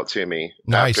reached out to me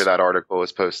after that article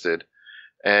was posted.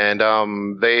 And,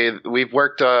 we've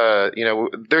worked,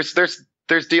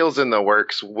 there's deals in the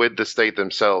works with the state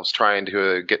themselves trying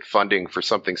to get funding for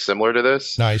something similar to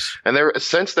this. Nice. And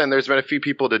since then, there's been a few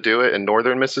people to do it in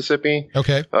northern Mississippi.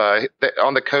 Okay.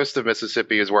 On the coast of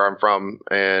Mississippi is where I'm from.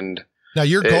 And now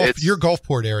you're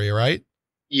Gulfport area, right?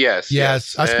 Yes.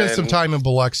 I spent some time in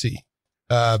Biloxi.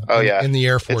 In the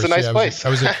Air Force. It's a nice place. I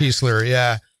was at Keesler.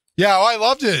 Yeah. Yeah. I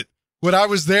loved it. When I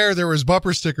was there was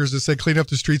bumper stickers that said "Clean up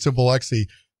the streets of Biloxi.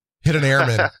 Hit an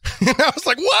airman." And I was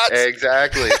like, what?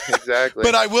 Exactly.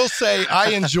 But I will say I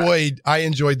enjoyed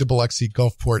the Biloxi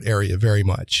Gulfport area very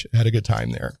much. I had a good time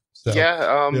there. So,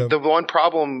 the one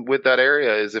problem with that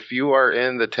area is if you are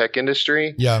in the tech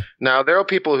industry. Yeah. Now there are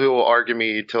people who will argue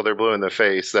me till they're blue in the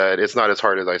face that it's not as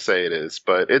hard as I say it is,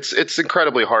 but it's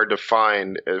incredibly hard to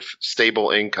find a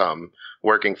stable income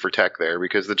working for tech there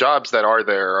because the jobs that are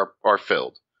there are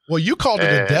filled. Well, you called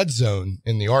it a dead zone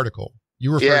in the article.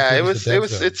 You referred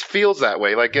to it feels that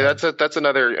way. Like that's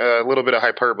another little bit of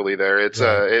hyperbole there.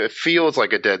 It feels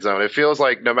like a dead zone. It feels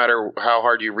like no matter how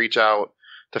hard you reach out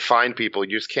to find people,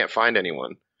 you just can't find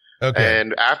anyone. Okay.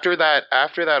 And after that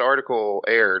article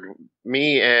aired,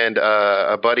 me and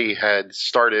a buddy had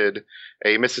started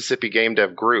a Mississippi game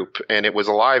dev group, and it was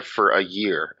alive for a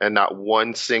year, and not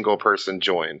one single person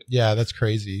joined. Yeah, that's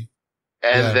crazy.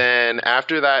 And then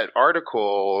after that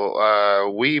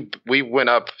article, we went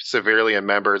up severely in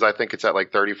members. I think it's at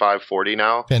like 35, 40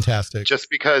 now. Fantastic. Just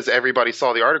because everybody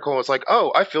saw the article and was like,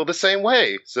 oh, I feel the same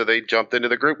way. So they jumped into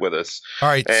the group with us. All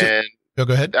right. And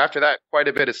go ahead. After that, quite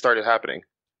a bit has started happening.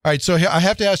 All right. So I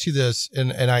have to ask you this,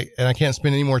 and I can't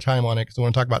spend any more time on it because I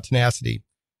want to talk about Tenacity.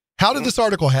 How did this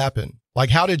article happen?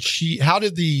 Like,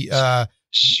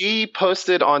 She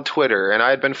posted on Twitter, and I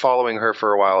had been following her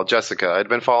for a while. Jessica, I'd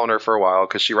been following her for a while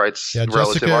because she writes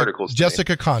relative articles.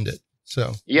 Jessica Condit.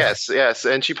 So yes,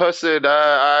 and she posted,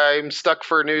 "I'm stuck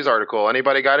for a news article.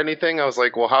 Anybody got anything?" I was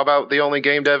like, "Well, how about the only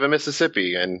game dev in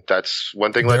Mississippi?" And that's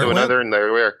one thing led to another, and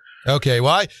there we are. Okay,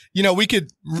 well, we could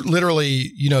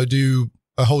literally, do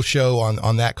a whole show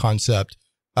on that concept.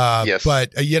 Yes,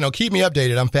 but keep me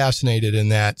updated. I'm fascinated in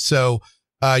that. So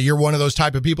you're one of those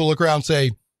type of people look around and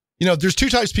say, there's two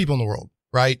types of people in the world,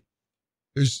 right?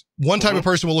 There's one type of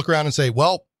person will look around and say,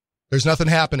 well, there's nothing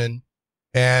happening.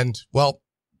 And well,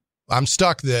 I'm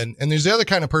stuck then. And there's the other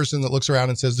kind of person that looks around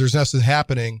and says, there's nothing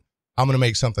happening. I'm going to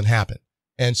make something happen.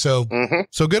 And so,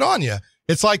 so good on you.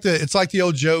 It's like the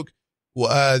old joke.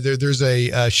 There's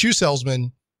a shoe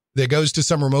salesman that goes to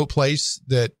some remote place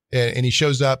and he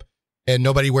shows up and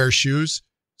nobody wears shoes.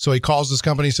 So he calls this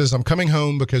company and says, I'm coming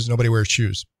home because nobody wears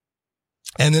shoes.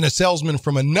 And then a salesman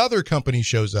from another company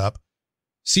shows up,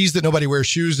 sees that nobody wears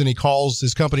shoes, and he calls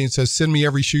his company and says, send me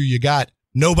every shoe you got.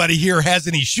 Nobody here has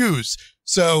any shoes.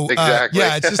 So, exactly.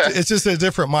 it's just a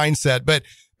different mindset. But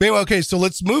Anyway, okay, so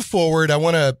let's move forward. I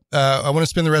want to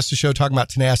spend the rest of the show talking about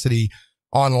Tenacity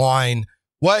Online.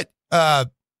 Why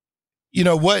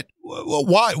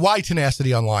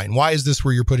Tenacity Online? Why is this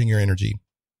where you're putting your energy?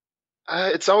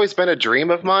 It's always been a dream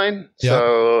of mine. Yeah.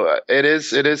 So it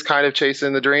is kind of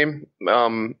chasing the dream.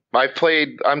 I'm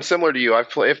similar to you.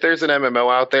 if there's an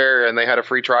MMO out there and they had a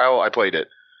free trial, I played it.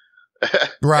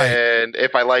 Right. And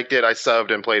if I liked it, I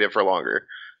subbed and played it for longer.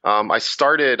 I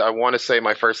want to say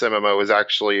my first MMO was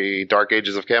actually Dark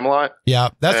Ages of Camelot. Yeah,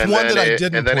 that's one that I didn't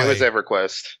play. And then it was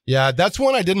EverQuest. Yeah, that's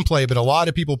one I didn't play, but a lot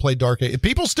of people play Dark Age.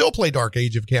 People still play Dark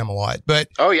Age of Camelot. But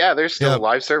oh yeah, there's still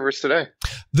live servers today.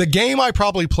 The game I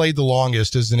probably played the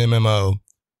longest as an MMO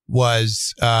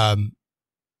was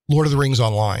Lord of the Rings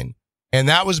Online. And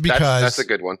that was because that's a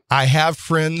good one. I have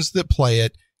friends that play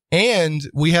it, and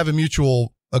we have a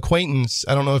mutual acquaintance.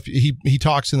 I don't know if he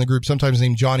talks in the group sometimes,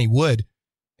 named Johnny Wood.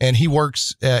 And he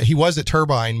works, he was at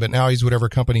Turbine, but now he's whatever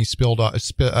company spinned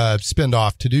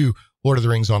off to do Lord of the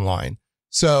Rings Online.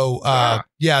 So,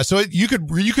 so you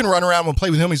can run around and play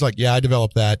with him. He's like, yeah, I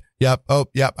developed that. Yep. Oh,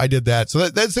 yep. I did that. So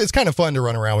it's kind of fun to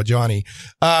run around with Johnny.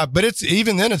 But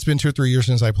even then it's been 2 or 3 years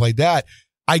since I played that.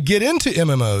 I get into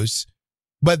MMOs,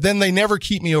 but then they never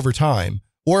keep me over time.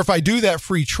 Or if I do that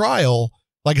free trial,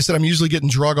 like I said, I'm usually getting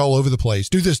drug all over the place.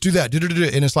 Do this, do that,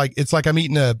 and it's like I'm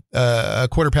eating a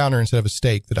quarter pounder instead of a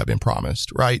steak that I've been promised,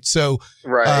 right? So,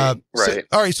 right. So,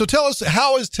 all right. So tell us,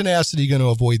 how is Tenacity going to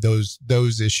avoid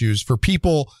those issues for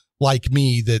people like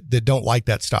me that don't like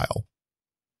that style?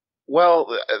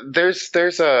 Well, there's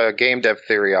a game dev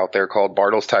theory out there called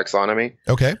Bartle's taxonomy.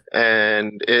 Okay.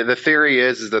 And the theory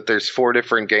is that there's 4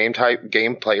 different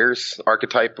game players,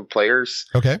 archetype of players.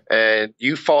 Okay. And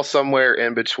you fall somewhere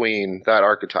in between that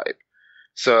archetype.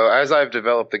 So as I've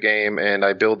developed the game and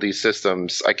I build these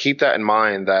systems, I keep that in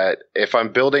mind that if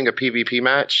I'm building a PvP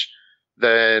match,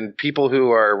 then people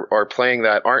who are playing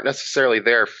that aren't necessarily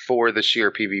there for the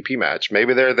sheer PvP match.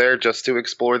 Maybe they're there just to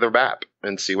explore the map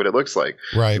and see what it looks like.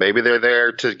 Right. Maybe they're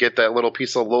there to get that little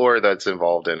piece of lore that's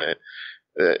involved in it.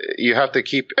 You have to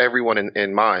keep everyone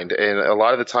in mind. And a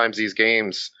lot of the times these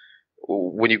games,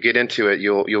 when you get into it,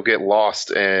 you'll get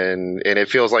lost and it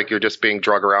feels like you're just being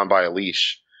drug around by a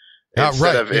leash.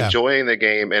 Instead of enjoying the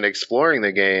game and exploring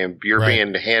the game, you're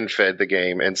being hand-fed the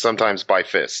game, and sometimes by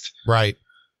fist. Right.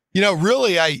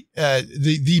 Really,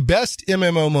 the best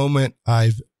MMO moment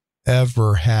I've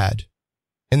ever had,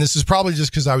 and this is probably just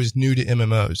because I was new to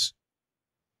MMOs.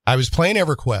 I was playing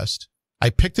EverQuest. I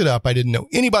picked it up. I didn't know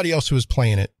anybody else who was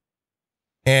playing it.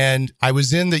 And I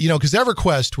was in because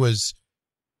EverQuest was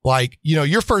like,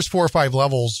 your first 4 or 5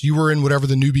 levels, you were in whatever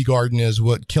the newbie garden is,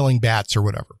 killing bats or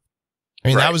whatever. I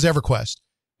mean, that was EverQuest.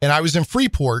 And I was in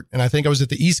Freeport, and I think I was at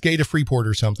the east gate of Freeport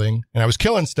or something, and I was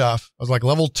killing stuff. I was like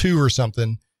level 2 or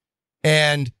something.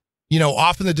 And,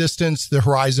 off in the distance, the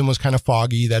horizon was kind of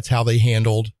foggy. That's how they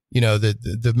handled,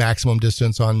 the maximum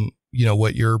distance on,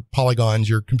 what your polygons,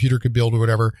 your computer could build or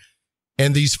whatever.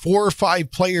 And these 4 or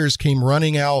 5 players came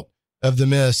running out of the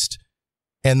mist,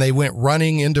 and they went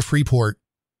running into Freeport.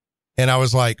 And I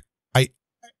was like, I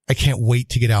can't wait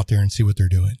to get out there and see what they're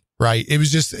doing. Right. It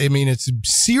was just, it's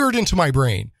seared into my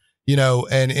brain,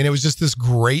 and it was just this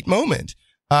great moment.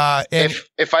 And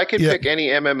if I could pick any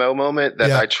MMO moment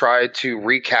that I tried to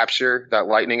recapture, that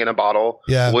lightning in a bottle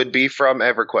would be from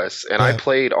EverQuest, and I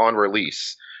played on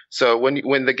release. So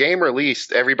when the game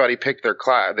released, everybody picked their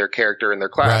character and their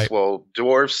class. Right. Well,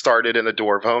 dwarves started in the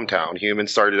dwarf hometown, humans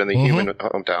started in the human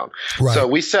hometown. Right. So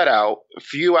we set out a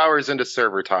few hours into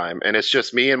server time, and it's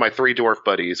just me and my 3 dwarf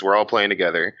buddies. We're all playing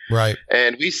together. Right.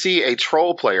 And we see a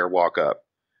troll player walk up.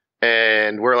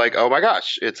 And we're like, oh my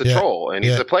gosh, it's a troll, and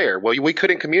he's a player. Well, we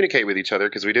couldn't communicate with each other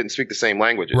because we didn't speak the same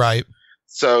languages. Right.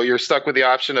 So you're stuck with the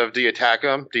option of, do you attack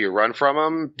him? Do you run from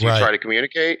him? Do you try to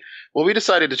communicate? Well, we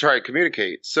decided to try to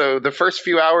communicate. So the first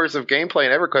few hours of gameplay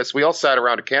in EverQuest, we all sat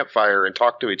around a campfire and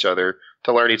talked to each other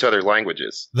to learn each other's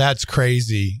languages. That's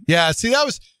crazy. Yeah, see, that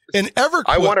was... And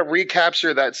I want to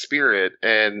recapture that spirit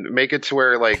and make it to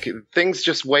where things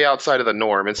just way outside of the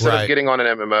norm. Instead of getting on an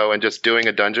MMO and just doing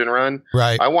a dungeon run,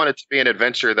 I want it to be an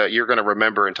adventure that you're going to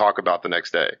remember and talk about the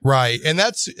next day. Right. And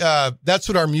that's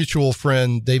what our mutual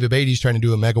friend David Beatty's trying to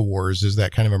do in Mega Wars, is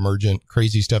that kind of emergent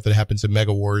crazy stuff that happens in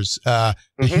Mega Wars, the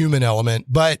human element.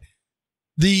 But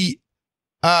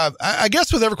I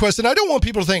guess with EverQuest, and I don't want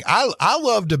people to think I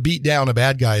love to beat down a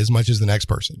bad guy as much as the next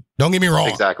person. Don't get me wrong.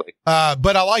 Exactly.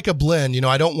 But I like a blend.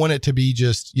 I don't want it to be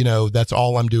just, that's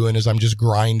all I'm doing is I'm just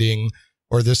grinding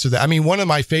or this or that. I mean, one of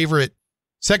my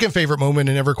second favorite moment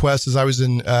in EverQuest is I was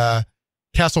in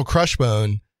Castle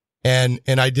Crushbone, and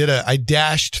I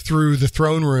dashed through the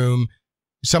throne room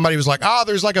somebody was like,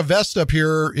 there's like a vest up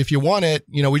here if you want it.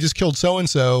 You know, we just killed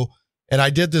so-and-so. And I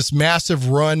did this massive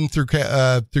run through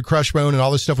Crushbone, and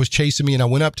all this stuff was chasing me. And I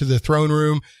went up to the throne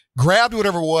room, grabbed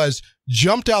whatever it was,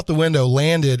 jumped out the window,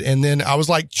 landed. And then I was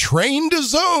like, train to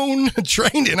zone,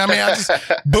 trained. And I mean, I just,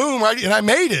 boom, right. And I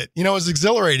made it. You know, it was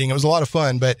exhilarating. It was a lot of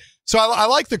fun. But so I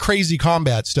like the crazy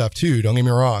combat stuff too. Don't get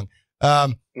me wrong.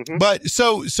 But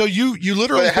so you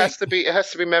literally, but it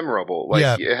has to be memorable.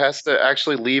 Like it has to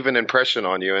actually leave an impression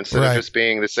on you instead of just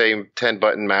being the same 10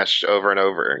 button mash over and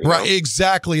over. You know?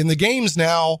 Exactly. In the games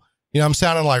now, you know, I'm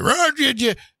sounding like,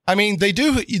 I mean, they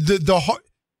do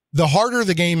the harder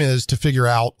the game is to figure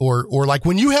out, or like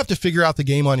when you have to figure out the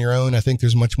game on your own, I think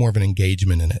there's much more of an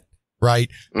engagement in it. Right.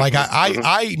 Like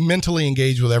I mentally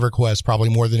engage with EverQuest probably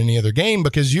more than any other game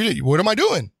because what am I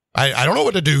doing? I don't know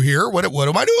what to do here. What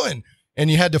am I doing? And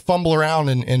you had to fumble around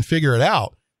and figure it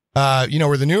out. You know,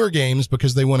 where the newer games,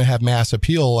 because they want to have mass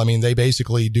appeal, I mean, they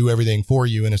basically do everything for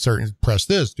you in a certain, press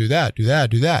this, do that, do that,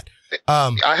 do that.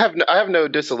 I have no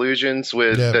disillusions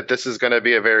with that. This is going to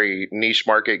be a very niche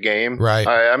market game. Right.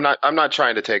 I'm not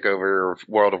trying to take over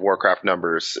World of Warcraft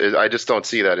numbers. I just don't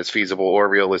see that as feasible or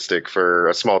realistic for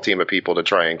a small team of people to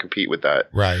try and compete with that.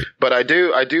 Right. But I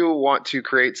do want to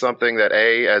create something that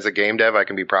A, as a game dev, I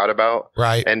can be proud about.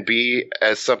 Right. And B,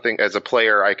 as a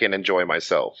player, I can enjoy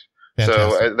myself.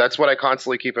 Fantastic. So that's what I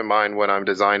constantly keep in mind when I'm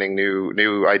designing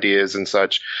new ideas and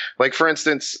such. Like, for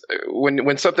instance,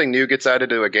 when something new gets added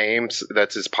to a game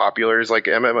that's as popular as like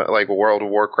MMO, like World of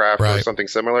Warcraft or something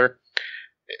similar,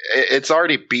 it's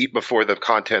already beat before the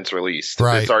content's released.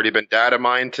 Right. It's already been data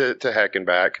mined to heck and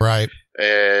back. Right.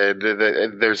 And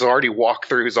there's already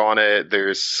walkthroughs on it.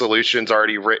 There's solutions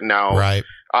already written out. Right.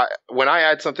 When I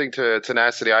add something to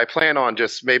Tenacity, I plan on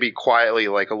just maybe quietly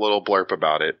like a little blurb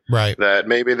about it. Right. That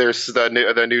maybe there's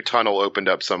the new tunnel opened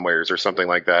up somewheres or something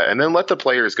like that. And then let the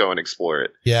players go and explore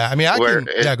it. Yeah. I mean,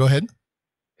 go ahead.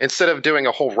 Instead of doing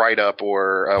a whole write-up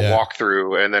or a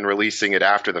walkthrough and then releasing it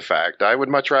after the fact, I would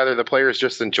much rather the players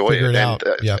just enjoy Figure it. out.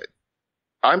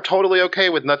 I'm totally okay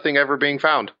with nothing ever being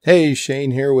found. Hey,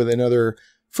 Shane here with another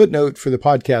footnote for the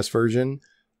podcast version.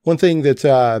 One thing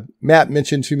that Matt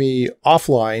mentioned to me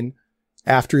offline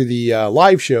after the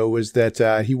live show was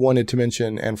that he wanted to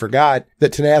mention and forgot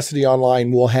that Tenacity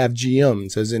Online will have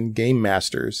GMs, as in game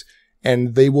masters,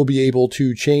 and they will be able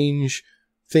to change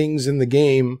things in the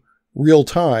game real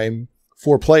time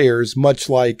for players, much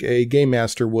like a game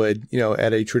master would, you know,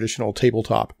 at a traditional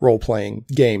tabletop role-playing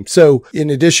game. So in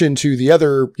addition to the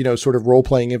other, you know, sort of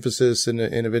role-playing emphasis, and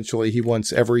eventually he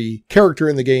wants every character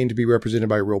in the game to be represented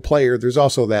by a real player, there's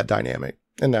also that dynamic.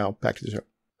 And now back to the show.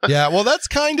 Yeah, well, that's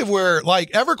kind of where,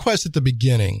 like, EverQuest at the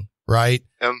beginning, right?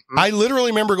 I literally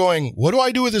remember going, what do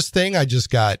I do with this thing I just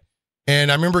got?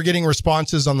 And I remember getting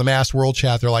responses on the Mass World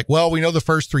chat. They're like, well, we know the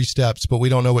first 3 steps, but we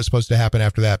don't know what's supposed to happen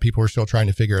after that. People are still trying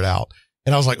to figure it out.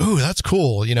 And I was like, ooh, that's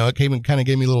cool. You know, it came and kind of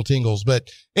gave me little tingles.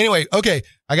 But anyway, okay,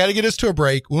 I got to get us to a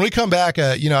break. When we come back,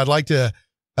 you know, I'd like to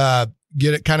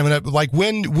get it kind of like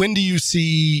when do you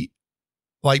see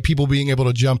like people being able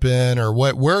to jump in, or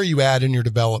where are you at in your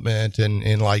development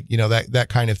and like, you know, that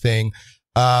kind of thing.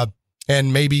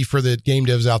 And maybe for the game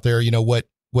devs out there, you know, what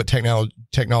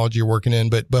technology you're working in,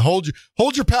 but hold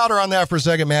your powder on that for a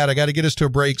second, Matt. I got to get us to a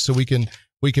break so we can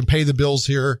pay the bills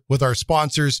here with our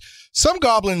sponsors. Some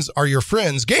Goblins are your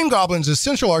friends. Game Goblins is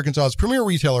Central Arkansas's premier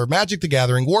retailer of Magic the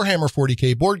Gathering, Warhammer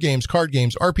 40K, board games, card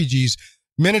games, RPGs,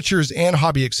 miniatures, and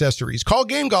hobby accessories. Call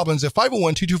Game Goblins at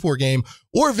 501-224-GAME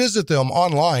or visit them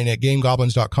online at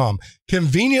gamegoblins.com.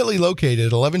 Conveniently located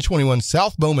at 1121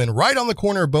 South Bowman, right on the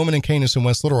corner of Bowman and Canis in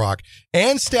West Little Rock,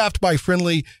 and staffed by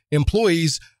friendly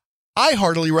employees, I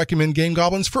heartily recommend Game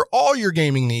Goblins for all your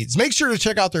gaming needs. Make sure to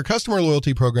check out their customer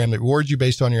loyalty program that rewards you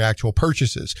based on your actual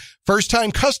purchases.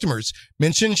 First-time customers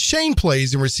mention Shane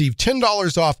Plays and receive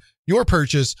 $10 off your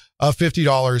purchase of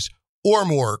 $50 or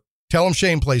more. Tell them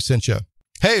Shane Plays sent you.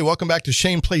 Hey, welcome back to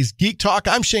Shane Plays Geek Talk.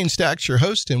 I'm Shane Stacks, your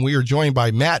host, and we are joined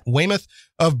by Matt Weymouth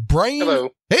of Brain.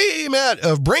 Hello. Hey, Matt,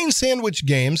 of Brain Sandwich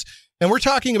Games. And we're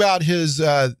talking about his,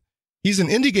 he's an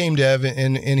indie game dev,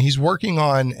 and he's working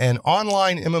on an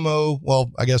online MMO. Well,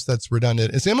 I guess that's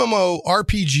redundant. It's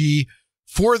MMORPG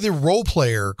for the role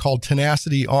player called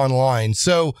Tenacity Online.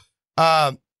 So,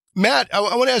 Matt, I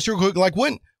want to ask you real quick, like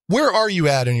where are you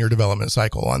at in your development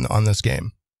cycle on this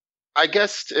game? I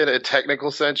guess in a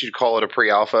technical sense, you'd call it a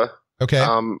pre-alpha. Okay.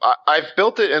 I've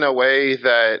built it in a way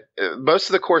that most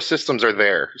of the core systems are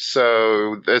there.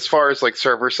 So as far as like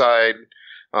server side,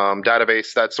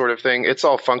 database, that sort of thing, it's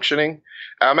all functioning.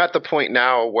 I'm at the point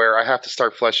now where I have to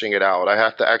start fleshing it out. I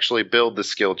have to actually build the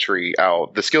skill tree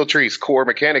out. The skill tree's core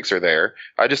mechanics are there.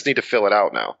 I just need to fill it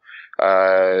out now.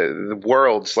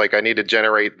 worlds. Like I need to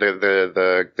generate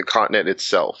the continent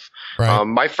itself. Right.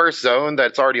 My first zone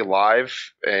that's already live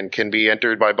and can be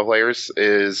entered by players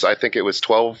is, I think it was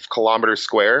 12 kilometers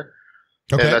square.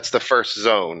 Okay. And that's the first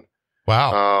zone.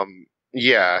 Wow.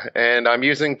 Yeah. And I'm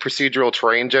using procedural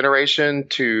terrain generation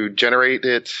to generate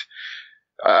it.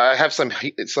 I have an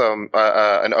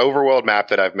overworld map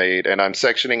that I've made, and I'm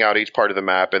sectioning out each part of the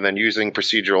map and then using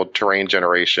procedural terrain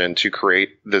generation to create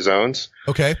the zones.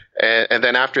 Okay. And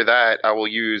then after that, I will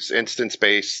use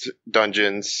instance-based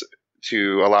dungeons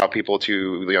to allow people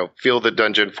to, feel the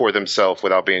dungeon for themselves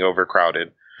without being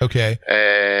overcrowded. Okay.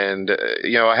 And,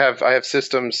 I have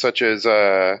systems such as,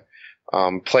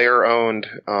 player-owned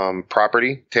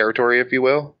property, territory, if you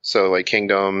will. So like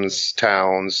kingdoms,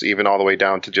 towns, even all the way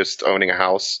down to just owning a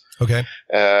house. Okay.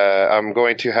 I'm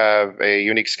going to have a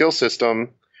unique skill system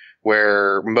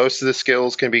where most of the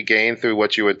skills can be gained through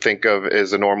what you would think of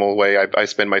as a normal way I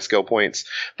spend my skill points.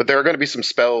 But there are going to be some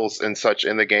spells and such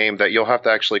in the game that you'll have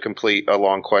to actually complete a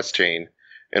long quest chain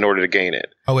in order to gain it.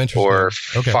 Oh, interesting. Or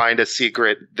find a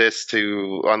secret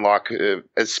to unlock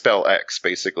a spell X,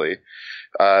 basically.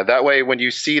 That way, when you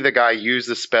see the guy use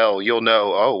the spell, you'll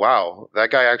know, oh, wow,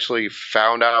 that guy actually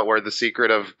found out where the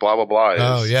secret of blah, blah, blah is.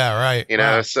 Oh, yeah, right.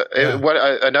 Wow. So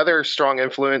another strong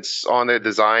influence on the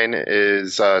design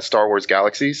is Star Wars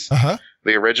Galaxies,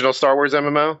 the original Star Wars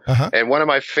MMO. And one of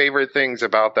my favorite things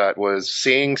about that was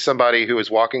seeing somebody who was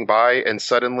walking by and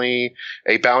suddenly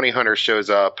a bounty hunter shows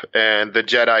up and the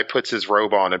Jedi puts his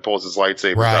robe on and pulls his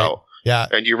lightsabers out. Yeah.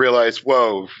 And you realize,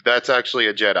 whoa, that's actually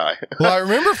a Jedi. Well, I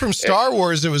remember from Star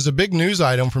Wars, it was a big news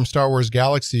item from Star Wars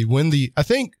Galaxy when I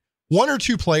think one or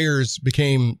two players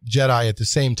became Jedi at the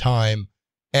same time.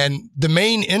 And the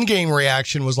main in-game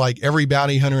reaction was like every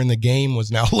bounty hunter in the game was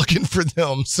now looking for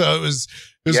them. So it was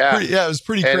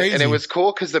pretty crazy. And it was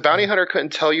cool because the bounty hunter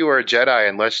couldn't tell you were a Jedi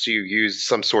unless you used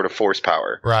some sort of force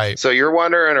power. Right. So you're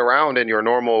wandering around in your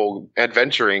normal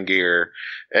adventuring gear.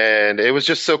 And it was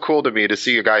just so cool to me to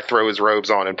see a guy throw his robes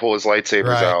on and pull his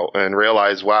lightsabers out and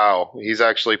realize, wow, he's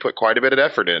actually put quite a bit of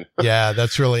effort in. Yeah,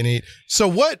 that's really neat. So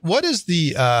what is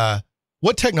the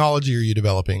what technology are you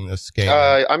developing this game?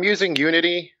 I'm using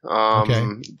Unity.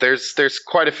 There's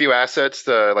quite a few assets.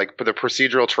 The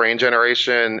procedural terrain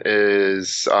generation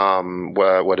is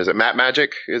what is it? Map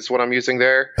Magic is what I'm using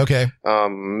there. Okay.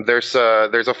 There's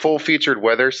a full featured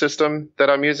weather system that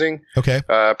I'm using. Okay.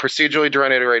 Procedurally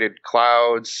generated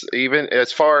clouds, even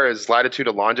as far as latitude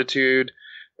and longitude.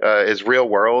 Is real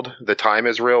world. The time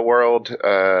is real world.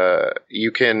 So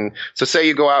say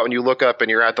you go out and you look up and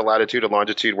you're at the latitude and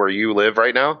longitude where you live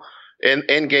right now.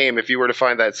 In game, if you were to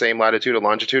find that same latitude and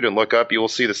longitude and look up, you will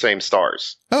see the same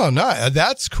stars. Oh, nice.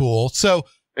 That's cool. So,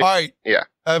 all right. Yeah.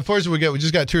 Before we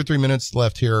just got 2 or 3 minutes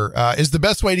left here. Is the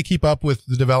best way to keep up with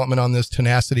the development on this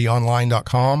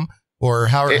tenacityonline.com? Or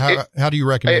how do you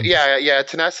recommend?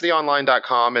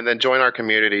 tenacityonline.com, and then join our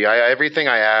community. Everything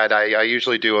I add, I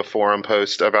usually do a forum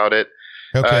post about it.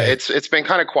 Okay. It's been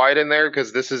kind of quiet in there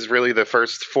because this is really the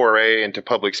first foray into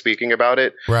public speaking about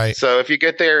it. Right. So if you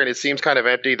get there and it seems kind of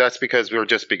empty, that's because we were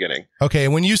just beginning. Okay.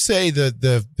 When you say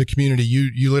the community,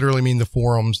 you literally mean the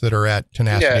forums that are at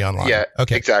Tenacity Online. Yeah.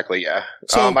 Okay. Exactly. Yeah.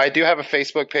 So, I do have a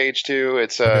Facebook page too.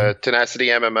 It's Tenacity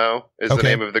MMO is the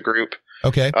name of the group.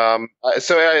 Okay.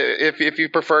 So if you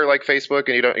prefer like Facebook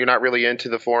and you're not really into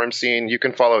the forum scene, you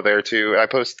can follow there too. I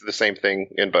post the same thing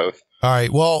in both. All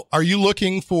right. Well, are you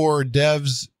looking for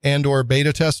devs and or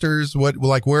beta testers? What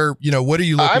are you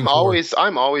looking for?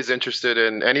 I'm always interested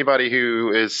in anybody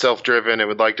who is self-driven and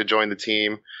would like to join the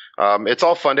team. It's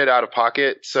all funded out of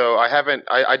pocket, so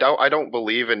I don't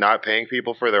believe in not paying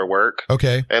people for their work.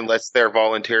 Okay. Unless they're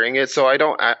volunteering it. So I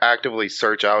don't actively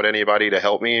search out anybody to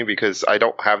help me because I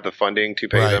don't have the funding to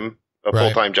pay them a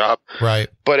full-time job. Right.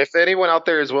 But if anyone out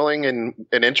there is willing and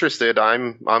interested,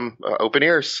 I'm open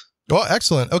ears. Well,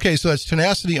 excellent. Okay, so that's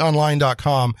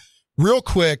tenacityonline.com. Real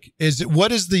quick,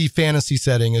 what is the fantasy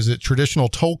setting? Is it traditional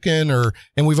Tolkien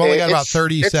and we've only got about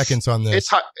 30 seconds on this.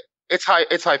 It's high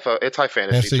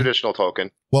fantasy, traditional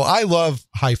Tolkien. Well, I love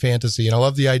high fantasy and I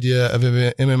love the idea of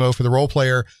an MMO for the role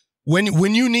player.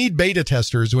 When you need beta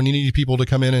testers, when you need people to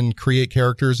come in and create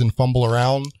characters and fumble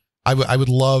around, I would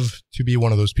love to be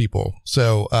one of those people.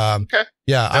 So, okay.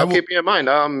 Yeah, I'll keep you in mind.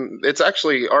 It's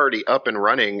actually already up and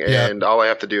running, and all I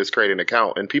have to do is create an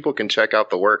account, and people can check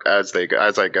out the work as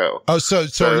I go. Oh, so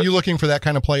are you looking for that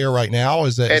kind of player right now?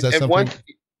 Is that something?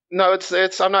 No,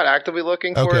 it's. I'm not actively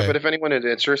looking for it, but if anyone is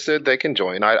interested, they can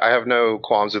join. I have no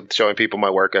qualms with showing people my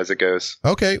work as it goes.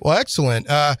 Okay, well, excellent.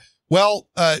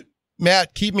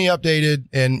 Matt, keep me updated,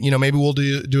 and maybe we'll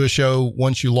do a show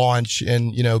once you launch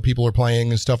and people are playing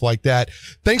and stuff like that.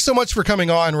 Thanks so much for coming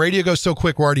on. Radio goes so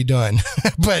quick, we're already done.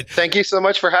 But thank you so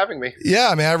much for having me.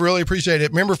 Yeah, man, I really appreciate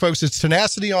it. Remember, folks, it's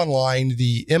Tenacity Online,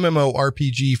 the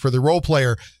MMORPG for the role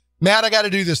player. Matt, I got to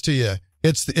do this to you.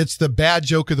 It's the bad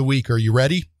joke of the week. Are you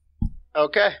ready?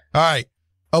 Okay. All right.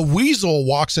 A weasel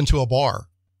walks into a bar.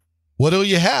 What'll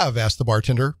you have? Asked the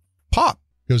bartender. Pop,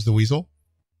 goes the weasel.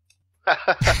 All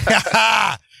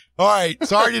right.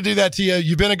 Sorry to do that to you.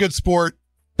 You've been a good sport.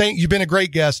 You've been a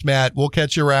great guest, Matt. We'll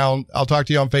catch you around. I'll talk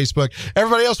to you on Facebook.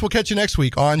 Everybody else, we'll catch you next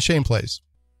week on Shane Plays.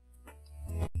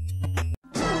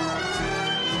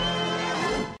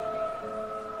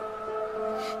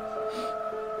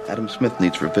 Adam Smith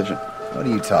needs revision. What are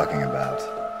you talking about?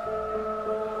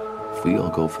 If we all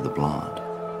go for the blonde,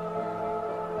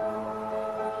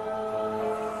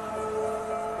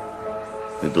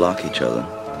 we block each other.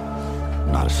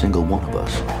 Not a single one of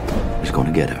us is going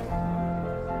to get her.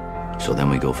 So then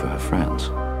we go for her friends.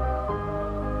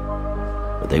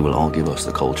 But they will all give us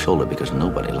the cold shoulder because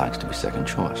nobody likes to be second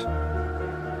choice.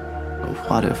 But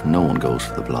what if no one goes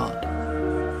for the blonde?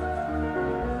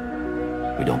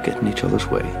 We don't get in each other's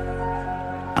way,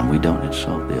 and we don't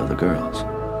insult the other girls.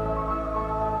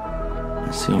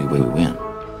 That's the only way we win.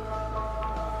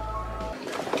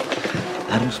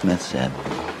 Adam Smith said,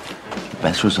 the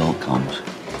best result comes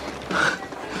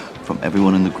from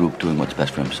everyone in the group doing what's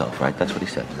best for himself, right? That's what he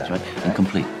said, that's right?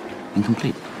 Incomplete.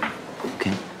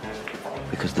 Okay?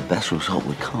 Because the best result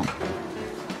would come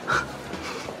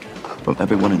from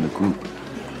everyone in the group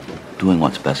doing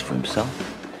what's best for himself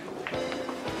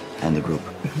and the group.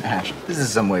 Ash, this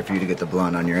is some way for you to get the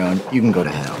blonde on your own. You can go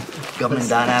to hell. Governing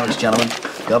dynamics, gentlemen.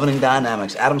 Governing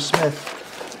dynamics. Adam Smith.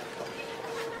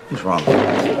 What's wrong?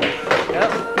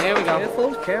 Yep, there we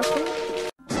go. Careful.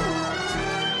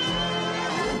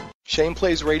 Shane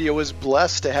Plays Radio is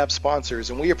blessed to have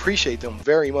sponsors, and we appreciate them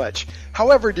very much.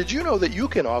 However, did you know that you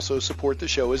can also support the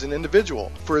show as an individual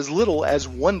for as little as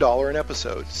 $1 an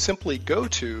episode? Simply go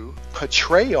to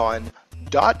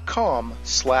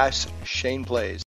patreon.com/ShanePlays.